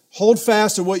Jesus. Hold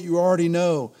fast to what you already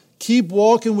know. Keep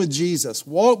walking with Jesus.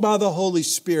 Walk by the Holy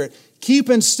Spirit. Keep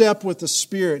in step with the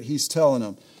Spirit, he's telling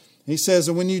them. He says,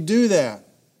 and when you do that,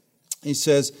 he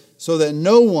says, so that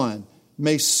no one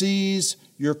may seize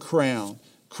your crown.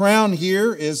 Crown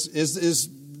here is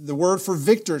the word for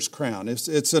victor's crown.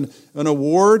 It's an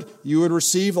award you would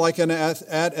receive like at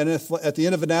the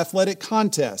end of an athletic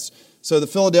contest. So the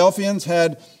Philadelphians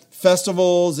had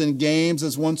festivals and games,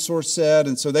 as one source said,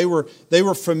 and so they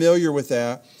were familiar with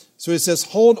that. So it says,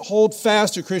 hold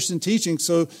fast to Christian teaching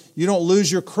so you don't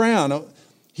lose your crown.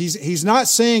 He's not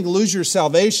saying lose your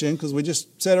salvation, because we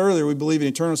just said earlier we believe in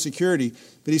eternal security,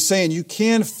 but he's saying you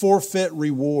can forfeit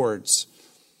rewards.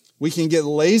 We can get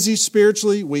lazy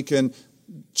spiritually. We can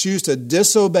choose to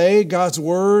disobey God's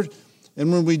word.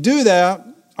 And when we do that,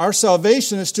 our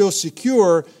salvation is still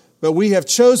secure, but we have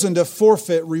chosen to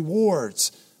forfeit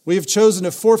rewards. We have chosen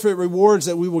to forfeit rewards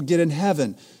that we will get in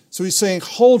heaven. So he's saying,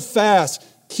 hold fast,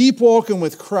 keep walking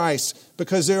with Christ,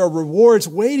 because there are rewards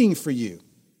waiting for you.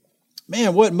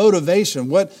 Man, what motivation,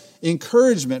 what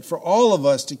encouragement for all of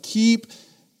us to keep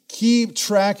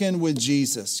tracking with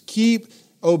Jesus, keep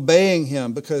obeying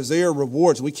him, because they are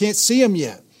rewards. We can't see them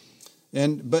yet,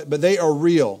 but they are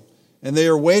real, and they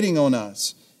are waiting on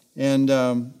us, and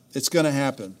it's going to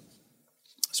happen.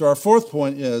 So our fourth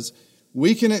point is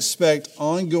we can expect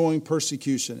ongoing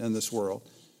persecution in this world.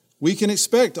 We can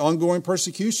expect ongoing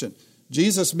persecution.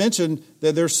 Jesus mentioned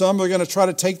that there's some that are going to try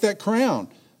to take that crown.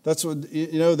 That's what,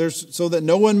 there's so that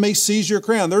no one may seize your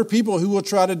crown. There are people who will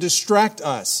try to distract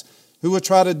us, who will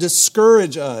try to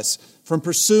discourage us from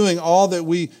pursuing all that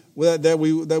we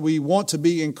want to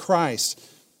be in Christ.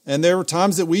 And there are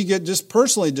times that we get just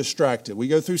personally distracted. We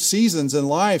go through seasons in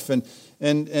life,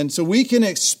 and so we can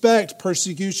expect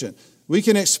persecution. We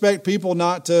can expect people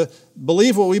not to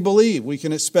believe what we believe. We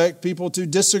can expect people to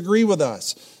disagree with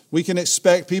us. We can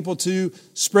expect people to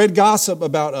spread gossip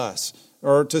about us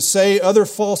or to say other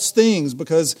false things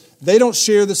because they don't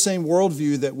share the same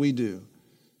worldview that we do.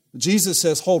 Jesus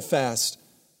says, hold fast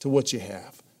to what you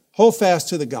have. Hold fast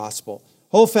to the gospel.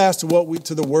 Hold fast to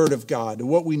to the word of God, to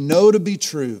what we know to be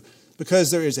true,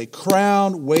 because there is a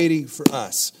crown waiting for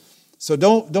us. So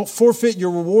don't forfeit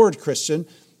your reward, Christian.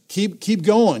 Keep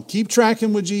going. Keep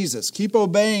tracking with Jesus. Keep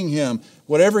obeying him.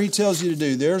 Whatever he tells you to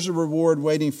do, there's a reward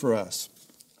waiting for us.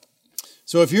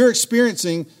 So if you're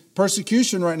experiencing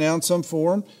persecution right now in some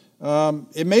form,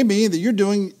 it may be that you're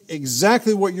doing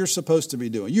exactly what you're supposed to be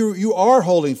doing. You are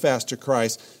holding fast to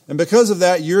Christ, and because of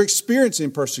that, you're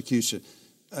experiencing persecution.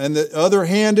 And the other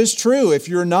hand is true. If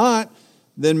you're not,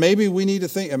 then maybe we need to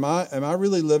think, am I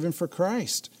really living for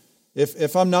Christ?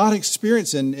 If I'm not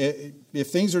experiencing, if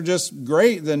things are just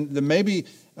great, then maybe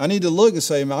I need to look and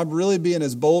say, am I really being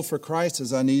as bold for Christ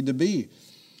as I need to be?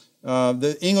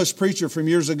 The English preacher from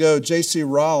years ago, J.C.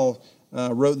 Ryle,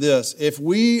 wrote this: if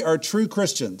we are true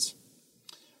Christians,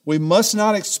 we must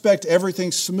not expect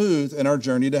everything smooth in our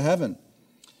journey to heaven.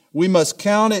 We must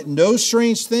count it no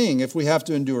strange thing if we have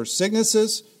to endure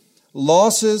sicknesses,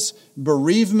 losses,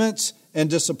 bereavements, and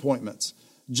disappointments,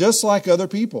 just like other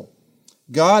people.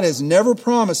 God has never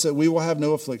promised that we will have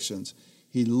no afflictions.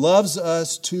 He loves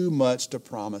us too much to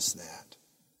promise that.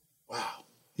 Wow.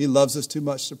 He loves us too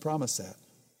much to promise that.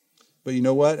 But you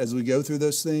know what? As we go through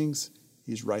those things,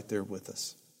 he's right there with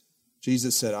us.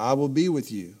 Jesus said, I will be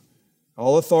with you.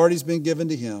 All authority has been given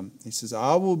to him. He says,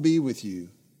 I will be with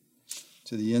you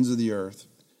to the ends of the earth.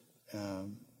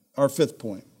 Our fifth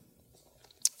point,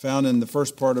 found in the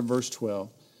first part of verse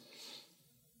 12.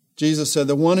 Jesus said,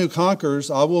 the one who conquers,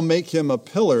 I will make him a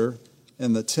pillar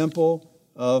in the temple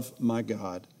of my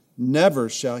God. Never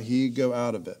shall he go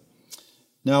out of it.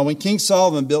 Now, when King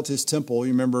Solomon built his temple,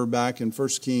 you remember back in 1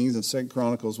 Kings and 2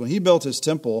 Chronicles, when he built his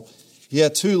temple, he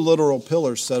had two literal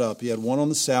pillars set up. He had one on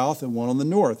the south and one on the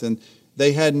north, and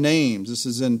they had names. This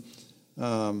is in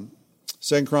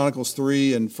 2 Chronicles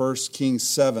 3 and 1 Kings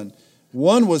 7.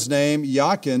 One was named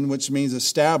Jachin, which means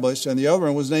established, and the other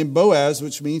one was named Boaz,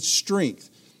 which means strength,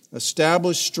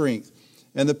 established strength.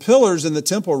 And the pillars in the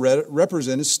temple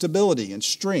represented stability and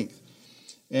strength.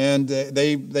 And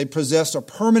they possessed a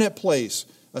permanent place,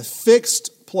 a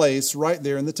fixed place right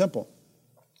there in the temple.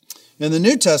 In the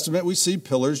New Testament, we see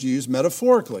pillars used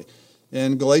metaphorically.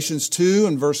 In Galatians 2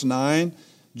 and verse 9,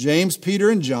 James, Peter,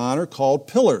 and John are called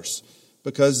pillars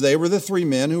because they were the three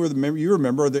men who were, you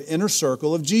remember, the inner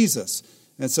circle of Jesus.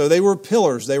 And so they were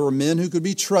pillars. They were men who could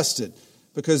be trusted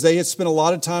because they had spent a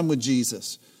lot of time with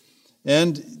Jesus.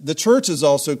 And the church is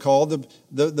also called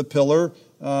the pillar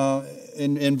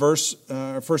in verse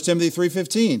 1 Timothy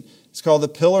 3:15. It's called the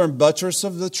pillar and buttress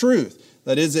of the truth.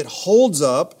 That is, it holds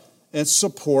up and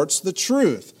supports the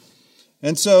truth.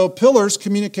 And so pillars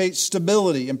communicate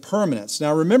stability and permanence.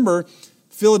 Now remember,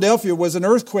 Philadelphia was an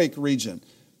earthquake region.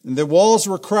 And the walls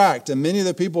were cracked, and many of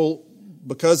the people,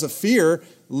 because of fear,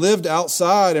 lived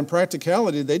outside. In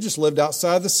practicality, they just lived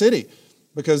outside the city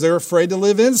because they were afraid to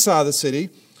live inside the city.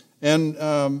 And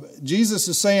Jesus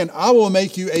is saying, I will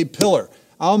make you a pillar.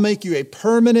 I'll make you a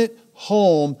permanent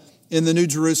home in the New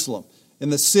Jerusalem, in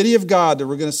the city of God that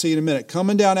we're going to see in a minute,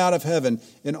 coming down out of heaven.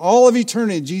 In all of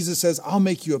eternity, Jesus says, I'll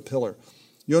make you a pillar.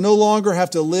 You'll no longer have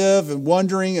to live and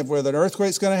wondering if whether an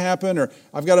earthquake's going to happen, or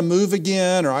I've got to move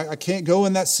again, or I can't go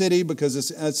in that city because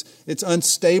it's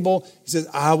unstable. He says,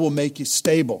 I will make you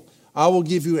stable. I will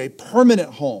give you a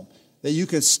permanent home that you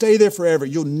can stay there forever.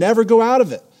 You'll never go out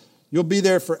of it. You'll be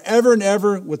there forever and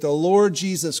ever with the Lord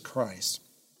Jesus Christ.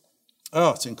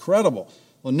 Oh, it's incredible.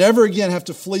 We'll never again have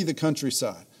to flee the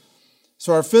countryside.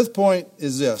 So our fifth point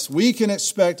is this. We can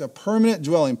expect a permanent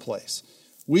dwelling place.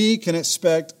 We can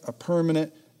expect a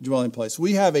permanent dwelling place.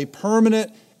 We have a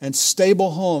permanent and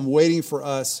stable home waiting for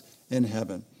us in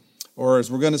heaven. Or as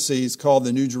we're going to see, it's called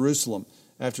the New Jerusalem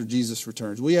after Jesus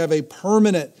returns. We have a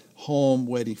permanent home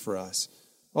waiting for us.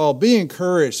 Oh, be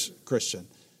encouraged, Christian.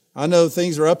 I know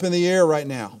things are up in the air right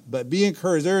now, but be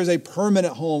encouraged. There is a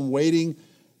permanent home waiting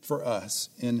for us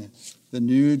in the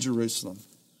New Jerusalem.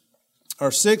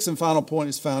 Our sixth and final point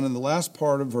is found in the last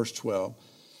part of verse 12.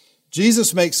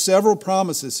 Jesus makes several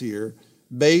promises here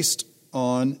based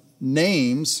on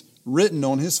names written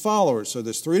on his followers. So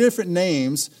there's three different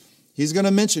names he's going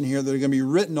to mention here that are going to be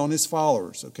written on his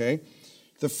followers, okay?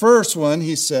 The first one,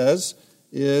 he says,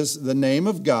 is the name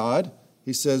of God.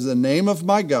 He says, the name of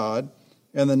my God,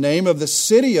 and the name of the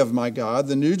city of my God,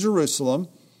 the New Jerusalem,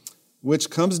 which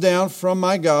comes down from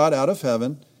my God out of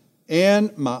heaven,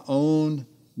 and my own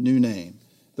new name.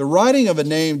 The writing of a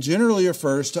name generally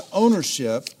refers to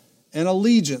ownership and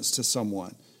allegiance to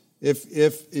someone.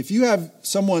 If you have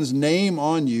someone's name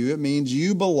on you, it means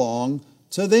you belong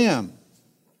to them.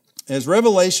 As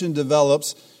Revelation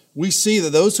develops, we see that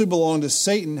those who belong to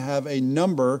Satan have a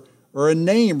number or a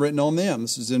name written on them.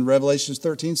 This is in Revelation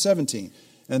 13:17.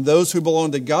 And those who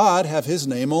belong to God have his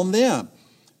name on them.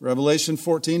 Revelation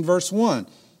 14, verse 1.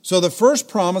 So the first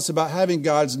promise about having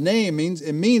God's name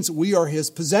means we are his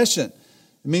possession.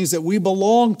 It means that we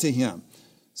belong to him.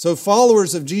 So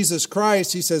followers of Jesus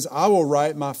Christ, he says, I will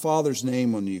write my Father's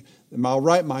name on you. And I'll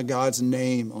write my God's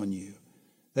name on you.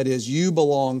 That is, you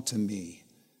belong to me.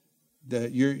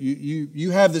 That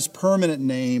you have this permanent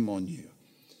name on you.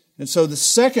 And so the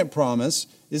second promise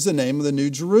is the name of the New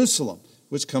Jerusalem,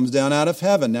 which comes down out of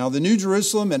heaven. Now, the New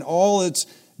Jerusalem and all its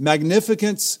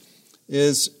magnificence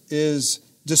is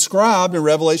described in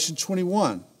Revelation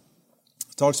 21.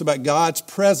 It talks about God's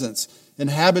presence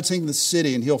inhabiting the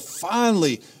city, and he'll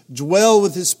finally dwell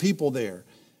with his people there.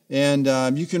 And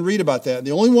you can read about that.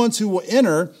 The only ones who will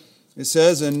enter, it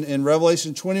says in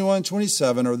Revelation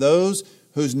 21:27, are those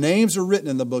whose names are written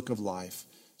in the book of life.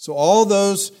 So all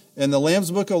those in the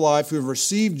Lamb's book of life who have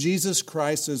received Jesus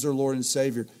Christ as their Lord and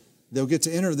Savior, they'll get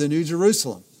to enter the New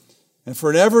Jerusalem. And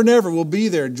forever and ever we'll be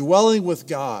there dwelling with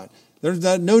God. There's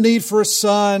no need for a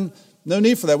sun, no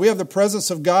need for that. We have the presence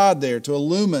of God there to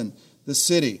illumine the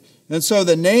city. And so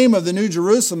the name of the New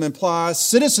Jerusalem implies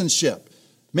citizenship.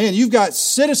 Man, you've got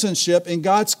citizenship in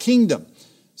God's kingdom.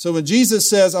 So when Jesus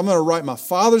says, I'm going to write my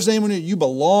Father's name on you, you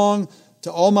belong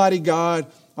to Almighty God.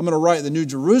 I'm going to write the New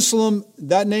Jerusalem,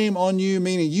 that name on you,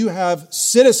 meaning you have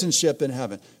citizenship in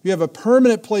heaven. You have a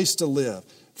permanent place to live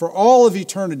for all of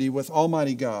eternity with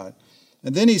Almighty God.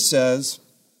 And then he says,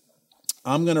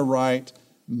 I'm going to write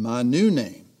my new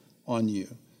name on you.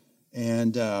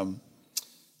 And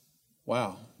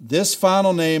wow. This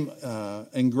final name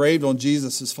engraved on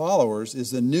Jesus' followers is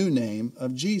the new name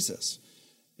of Jesus.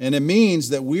 And it means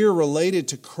that we are related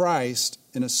to Christ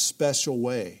in a special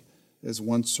way, as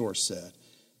one source said.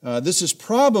 This is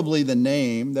probably the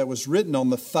name that was written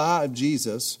on the thigh of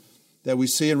Jesus that we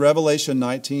see in Revelation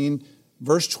 19,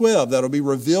 Verse 12, that'll be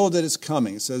revealed at his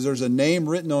coming. It says there's a name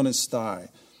written on his thigh.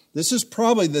 This is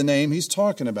probably the name he's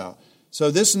talking about.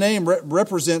 So this name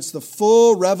represents the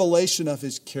full revelation of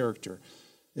his character.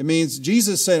 It means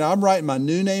Jesus saying, I'm writing my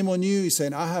new name on you. He's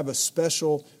saying, I have a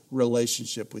special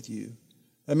relationship with you.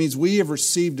 That means we have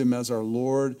received him as our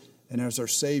Lord and as our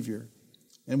Savior.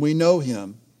 And we know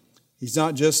him. He's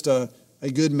not just a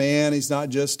good man. He's not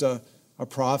just a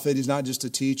prophet. He's not just a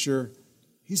teacher.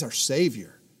 He's our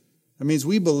Savior. That means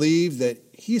we believe that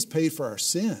he's paid for our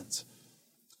sins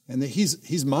and that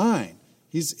he's mine.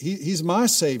 He's my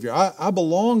Savior. I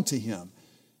belong to him.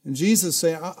 And Jesus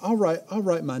saying, I'll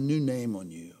write my new name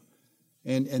on you.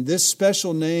 And this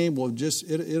special name will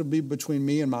it'll be between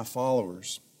me and my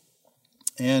followers.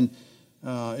 And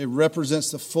it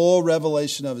represents the full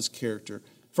revelation of his character.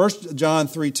 1 John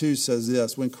 3:2 says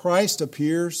this, when Christ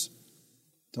appears,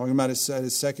 talking about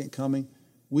his second coming,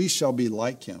 we shall be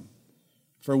like him,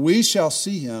 for we shall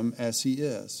see him as he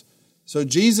is. So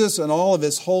Jesus in all of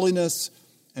his holiness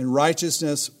and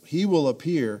righteousness, he will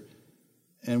appear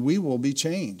and we will be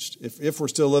changed. If we're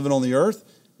still living on the earth,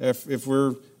 if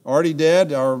we're already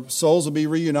dead, our souls will be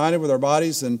reunited with our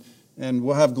bodies and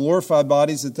we'll have glorified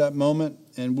bodies at that moment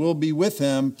and we'll be with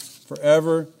him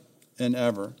forever and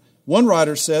ever. One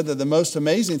writer said that the most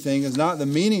amazing thing is not the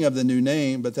meaning of the new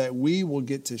name, but that we will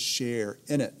get to share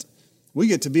in it. We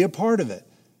get to be a part of it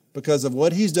because of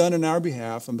what he's done in our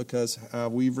behalf and because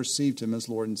we've received him as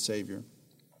Lord and Savior.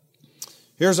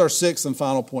 Here's our sixth and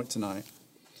final point tonight.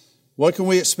 What can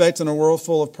we expect in a world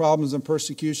full of problems and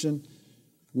persecution?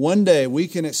 One day we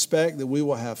can expect that we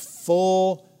will have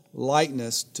full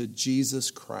likeness to Jesus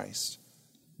Christ.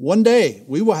 One day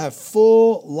we will have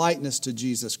full likeness to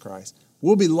Jesus Christ.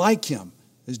 We'll be like him,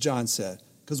 as John said,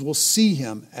 because we'll see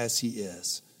him as he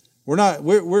is.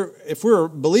 If we're a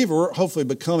believer, we're hopefully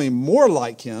becoming more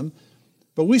like him,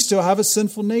 but we still have a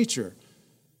sinful nature.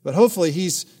 But hopefully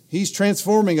he's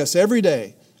transforming us every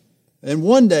day. And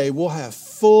one day we'll have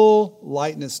full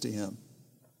likeness to him.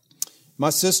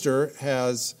 My sister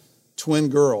has twin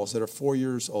girls that are 4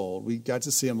 years old. We got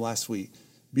to see them last week.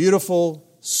 Beautiful,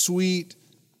 sweet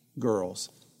girls.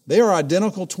 They are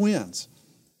identical twins.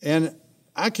 And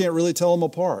I can't really tell them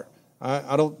apart.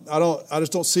 I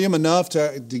just don't see them enough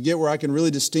to get where I can really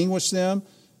distinguish them.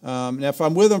 And if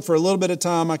I'm with them for a little bit of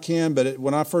time, I can. But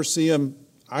when I first see them,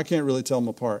 I can't really tell them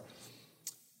apart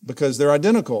because they're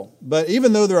identical. But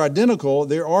even though they're identical,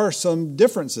 there are some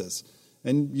differences.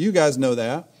 And you guys know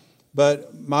that.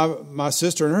 But my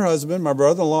sister and her husband, my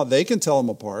brother-in-law, they can tell them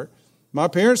apart. My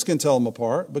parents can tell them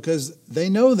apart because they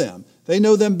know them. They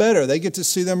know them better. They get to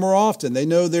see them more often. They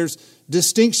know there's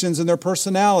distinctions in their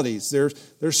personalities.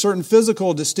 There's certain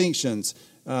physical distinctions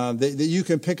that you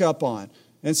can pick up on.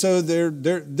 And so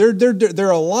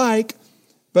they're alike,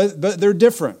 but they're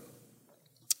different.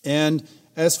 And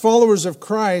as followers of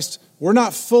Christ, we're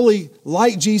not fully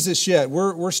like Jesus yet.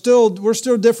 We're still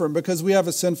different because we have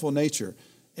a sinful nature.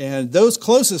 And those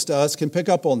closest to us can pick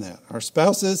up on that. Our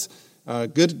spouses,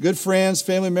 good friends,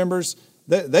 family members,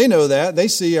 they know that. They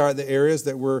see the areas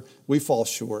that we fall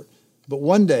short. But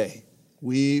one day,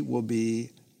 we will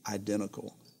be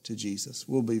identical to Jesus.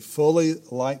 We'll be fully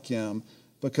like him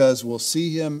because we'll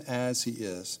see him as he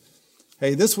is.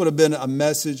 Hey, this would have been a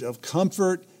message of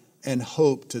comfort and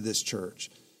hope to this church.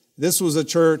 This was a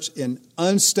church in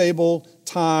unstable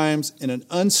times, in an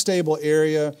unstable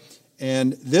area,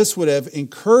 and this would have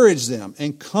encouraged them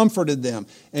and comforted them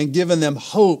and given them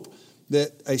hope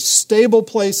that a stable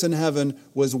place in heaven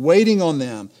was waiting on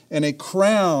them and a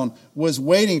crown was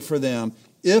waiting for them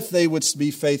if they would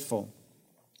be faithful.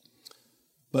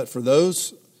 But for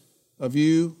those of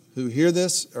you who hear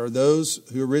this or those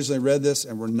who originally read this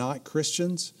and were not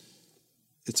Christians,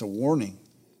 it's a warning.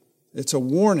 It's a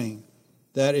warning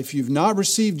that if you've not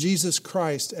received Jesus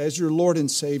Christ as your Lord and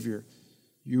Savior,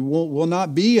 you will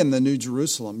not be in the New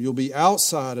Jerusalem. You'll be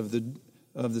outside of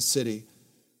the city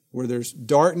where there's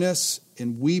darkness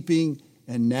and weeping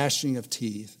and gnashing of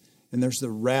teeth. And there's the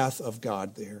wrath of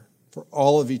God there for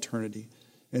all of eternity.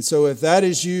 And so if that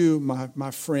is you,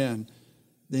 my friend,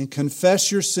 then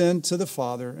confess your sin to the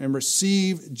Father and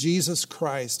receive Jesus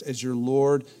Christ as your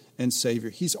Lord and Savior.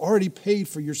 He's already paid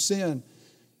for your sin.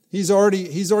 He's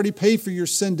already paid for your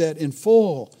sin debt in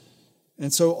full.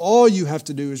 And so all you have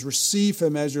to do is receive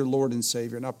him as your Lord and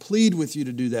Savior. And I plead with you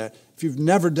to do that. If you've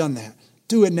never done that,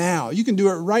 do it now. You can do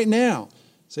it right now.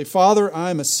 Say, Father,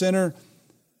 I am a sinner.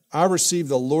 I receive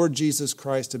the Lord Jesus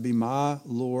Christ to be my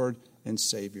Lord and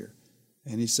Savior.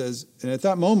 And he says, and at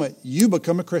that moment, you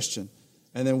become a Christian.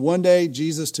 And then one day,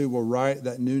 Jesus too will write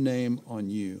that new name on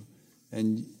you.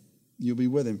 And you'll be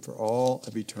with him for all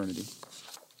of eternity.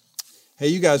 Hey,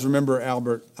 you guys remember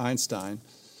Albert Einstein,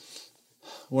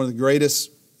 one of the greatest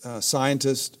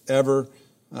scientists ever.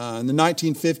 In the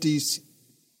 1950s,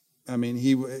 I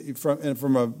mean,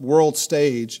 from a world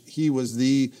stage, he was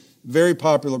the very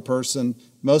popular person,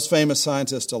 most famous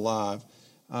scientist alive.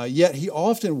 Yet he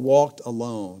often walked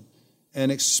alone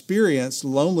and experienced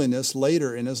loneliness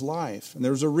later in his life. And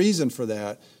there was a reason for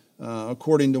that,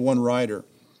 according to one writer.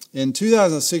 In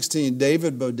 2016,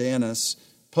 David Bodanis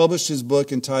published his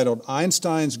book entitled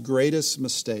Einstein's Greatest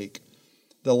Mistake,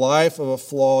 The Life of a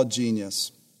Flawed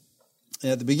Genius.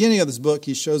 And at the beginning of this book,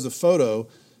 he shows a photo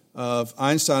of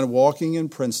Einstein walking in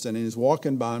Princeton, and he's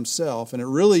walking by himself, and it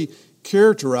really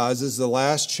characterizes the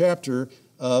last chapter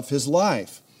of his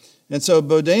life. And so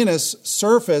Bodanis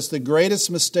surfaced the greatest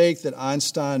mistake that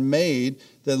Einstein made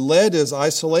that led to his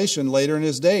isolation later in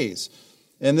his days.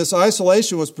 And this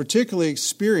isolation was particularly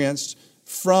experienced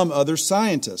from other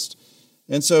scientists.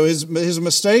 And so his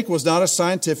mistake was not a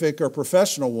scientific or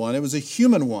professional one. It was a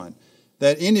human one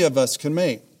that any of us can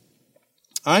make.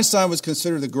 Einstein was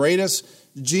considered the greatest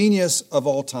genius of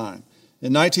all time.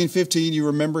 In 1915, you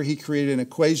remember he created an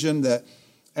equation that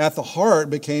at the heart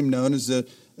became known as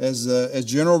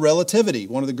general relativity,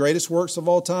 one of the greatest works of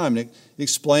all time. It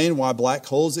explained why black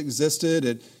holes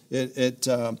existed. It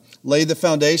laid the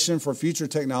foundation for future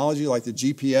technology like the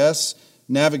GPS,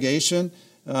 navigation.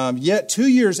 Yet 2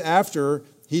 years after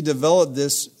he developed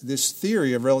this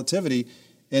theory of relativity,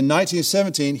 in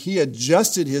 1917, he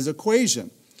adjusted his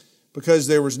equation because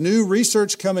there was new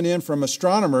research coming in from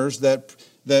astronomers that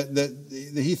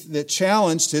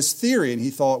challenged his theory. And he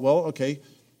thought, well, okay,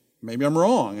 maybe I'm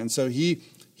wrong. And so he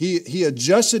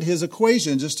adjusted his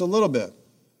equation just a little bit.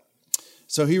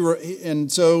 So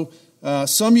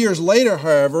some years later,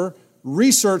 however,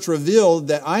 research revealed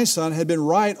that Einstein had been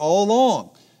right all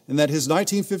along, and that his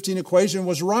 1915 equation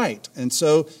was right. And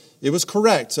so it was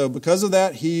correct. So because of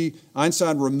that,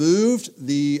 Einstein removed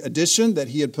the addition that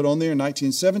he had put on there in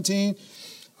 1917.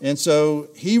 And so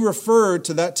he referred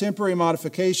to that temporary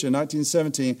modification in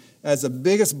 1917 as the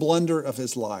biggest blunder of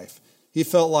his life. He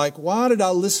felt like, why did I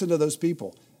listen to those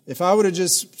people? If I would have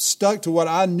just stuck to what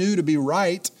I knew to be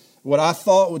right, what I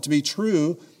thought would to be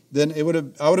true, then I would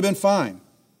have been fine.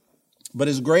 But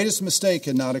his greatest mistake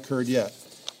had not occurred yet.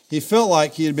 He felt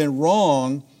like he had been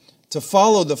wrong to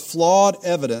follow the flawed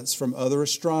evidence from other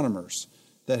astronomers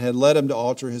that had led him to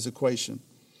alter his equation.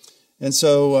 And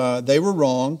so they were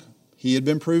wrong. He had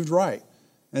been proved right.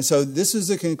 And so this is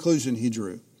the conclusion he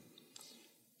drew.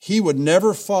 He would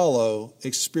never follow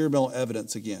experimental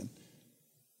evidence again.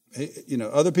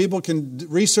 Other people can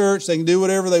research, they can do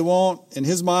whatever they want. In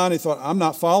his mind, he thought, I'm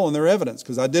not following their evidence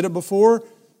because I did it before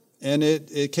and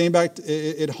it came back,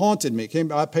 it haunted me.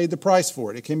 I paid the price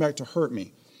for it. It came back to hurt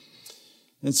me.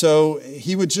 And so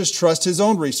he would just trust his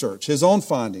own research, his own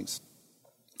findings.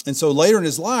 And so later in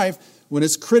his life, when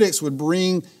his critics would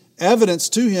bring evidence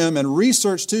to him and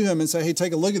research to him and say, hey,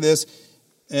 take a look at this,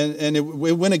 and it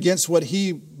went against what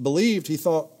he believed, he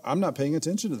thought, I'm not paying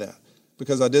attention to that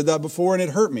because I did that before and it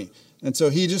hurt me. And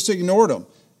so he just ignored them.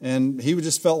 And he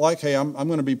just felt like, hey, I'm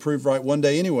going to be proved right one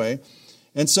day anyway.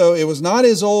 And so it was not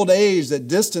his old age that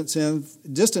distanced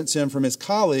him from his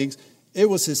colleagues. It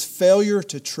was his failure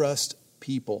to trust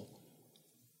people.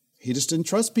 He just didn't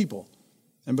trust people.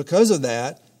 And because of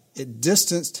that, it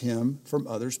distanced him from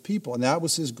others' people. And that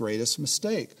was his greatest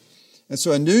mistake. And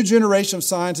so a new generation of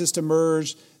scientists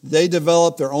emerged. They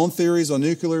developed their own theories on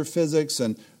nuclear physics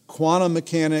and quantum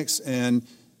mechanics, and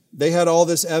they had all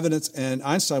this evidence, and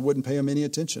Einstein wouldn't pay them any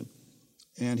attention,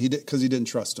 and because he didn't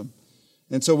trust them.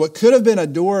 And so what could have been a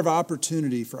door of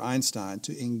opportunity for Einstein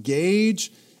to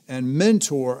engage and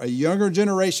mentor a younger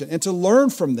generation and to learn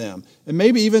from them and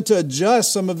maybe even to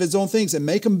adjust some of his own things and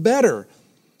make them better,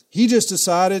 he just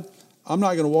decided, I'm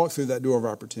not going to walk through that door of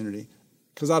opportunity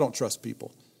because I don't trust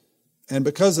people. And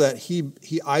because of that,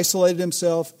 he isolated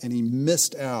himself and he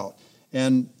missed out.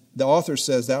 And the author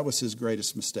says that was his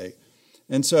greatest mistake.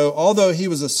 And so although he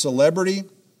was a celebrity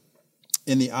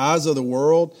in the eyes of the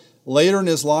world, later in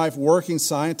his life, working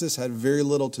scientists had very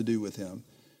little to do with him.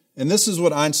 And this is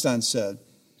what Einstein said.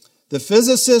 The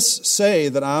physicists say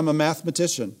that I'm a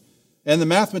mathematician, and the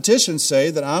mathematicians say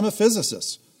that I'm a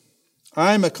physicist.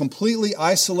 I am a completely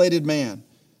isolated man,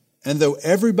 and though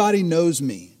everybody knows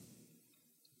me,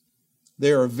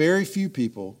 there are very few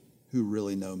people who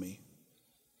really know me.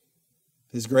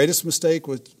 His greatest mistake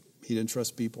was he didn't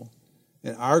trust people.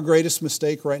 And our greatest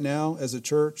mistake right now as a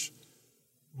church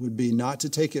would be not to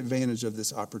take advantage of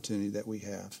this opportunity that we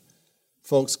have.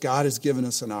 Folks, God has given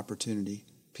us an opportunity.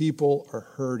 People are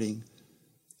hurting.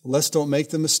 Let's don't make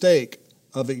the mistake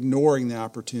of ignoring the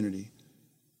opportunity.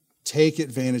 Take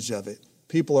advantage of it.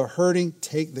 People are hurting.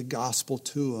 Take the gospel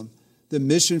to them. The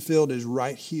mission field is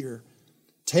right here.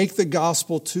 Take the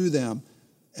gospel to them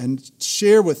and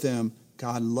share with them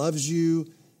God loves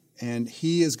you and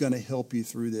He is going to help you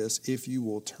through this if you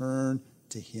will turn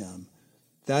to Him.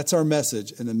 That's our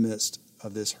message in the midst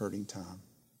of this hurting time.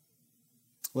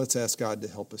 Let's ask God to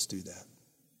help us do that.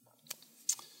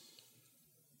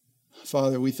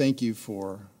 Father, we thank you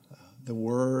for the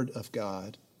Word of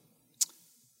God.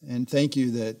 And thank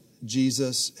you that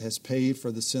Jesus has paid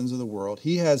for the sins of the world.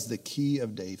 He has the key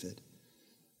of David.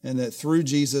 And that through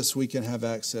Jesus we can have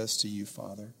access to you,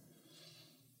 Father.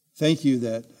 Thank you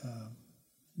that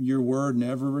your word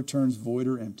never returns void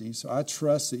or empty. So I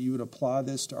trust that you would apply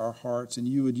this to our hearts and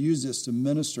you would use this to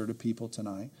minister to people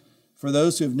tonight. For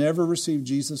those who have never received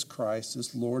Jesus Christ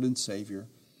as Lord and Savior,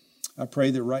 I pray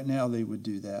that right now they would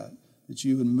do that. That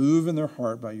you would move in their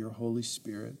heart by your Holy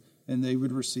Spirit and they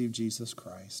would receive Jesus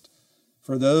Christ.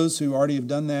 For those who already have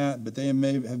done that, but they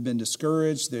may have been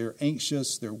discouraged, they're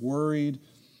anxious, they're worried,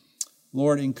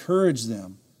 Lord, encourage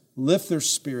them. Lift their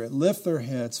spirit, lift their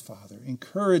heads, Father.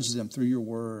 Encourage them through your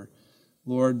word,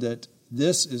 Lord, that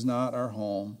this is not our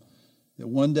home, that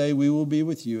one day we will be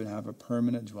with you and have a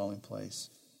permanent dwelling place.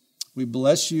 We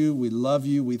bless you, we love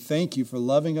you, we thank you for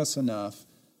loving us enough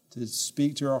to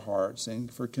speak to our hearts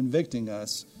and for convicting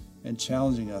us and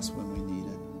challenging us when we need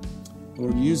it.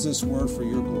 Lord, use this word for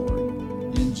your glory.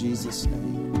 In Jesus'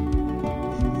 name,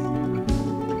 amen.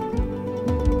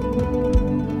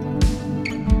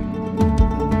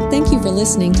 Thank you for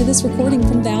listening to this recording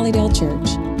from Valleydale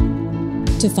Church.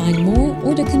 To find more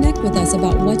or to connect with us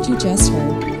about what you just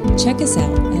heard, check us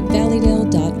out at valleydale.church.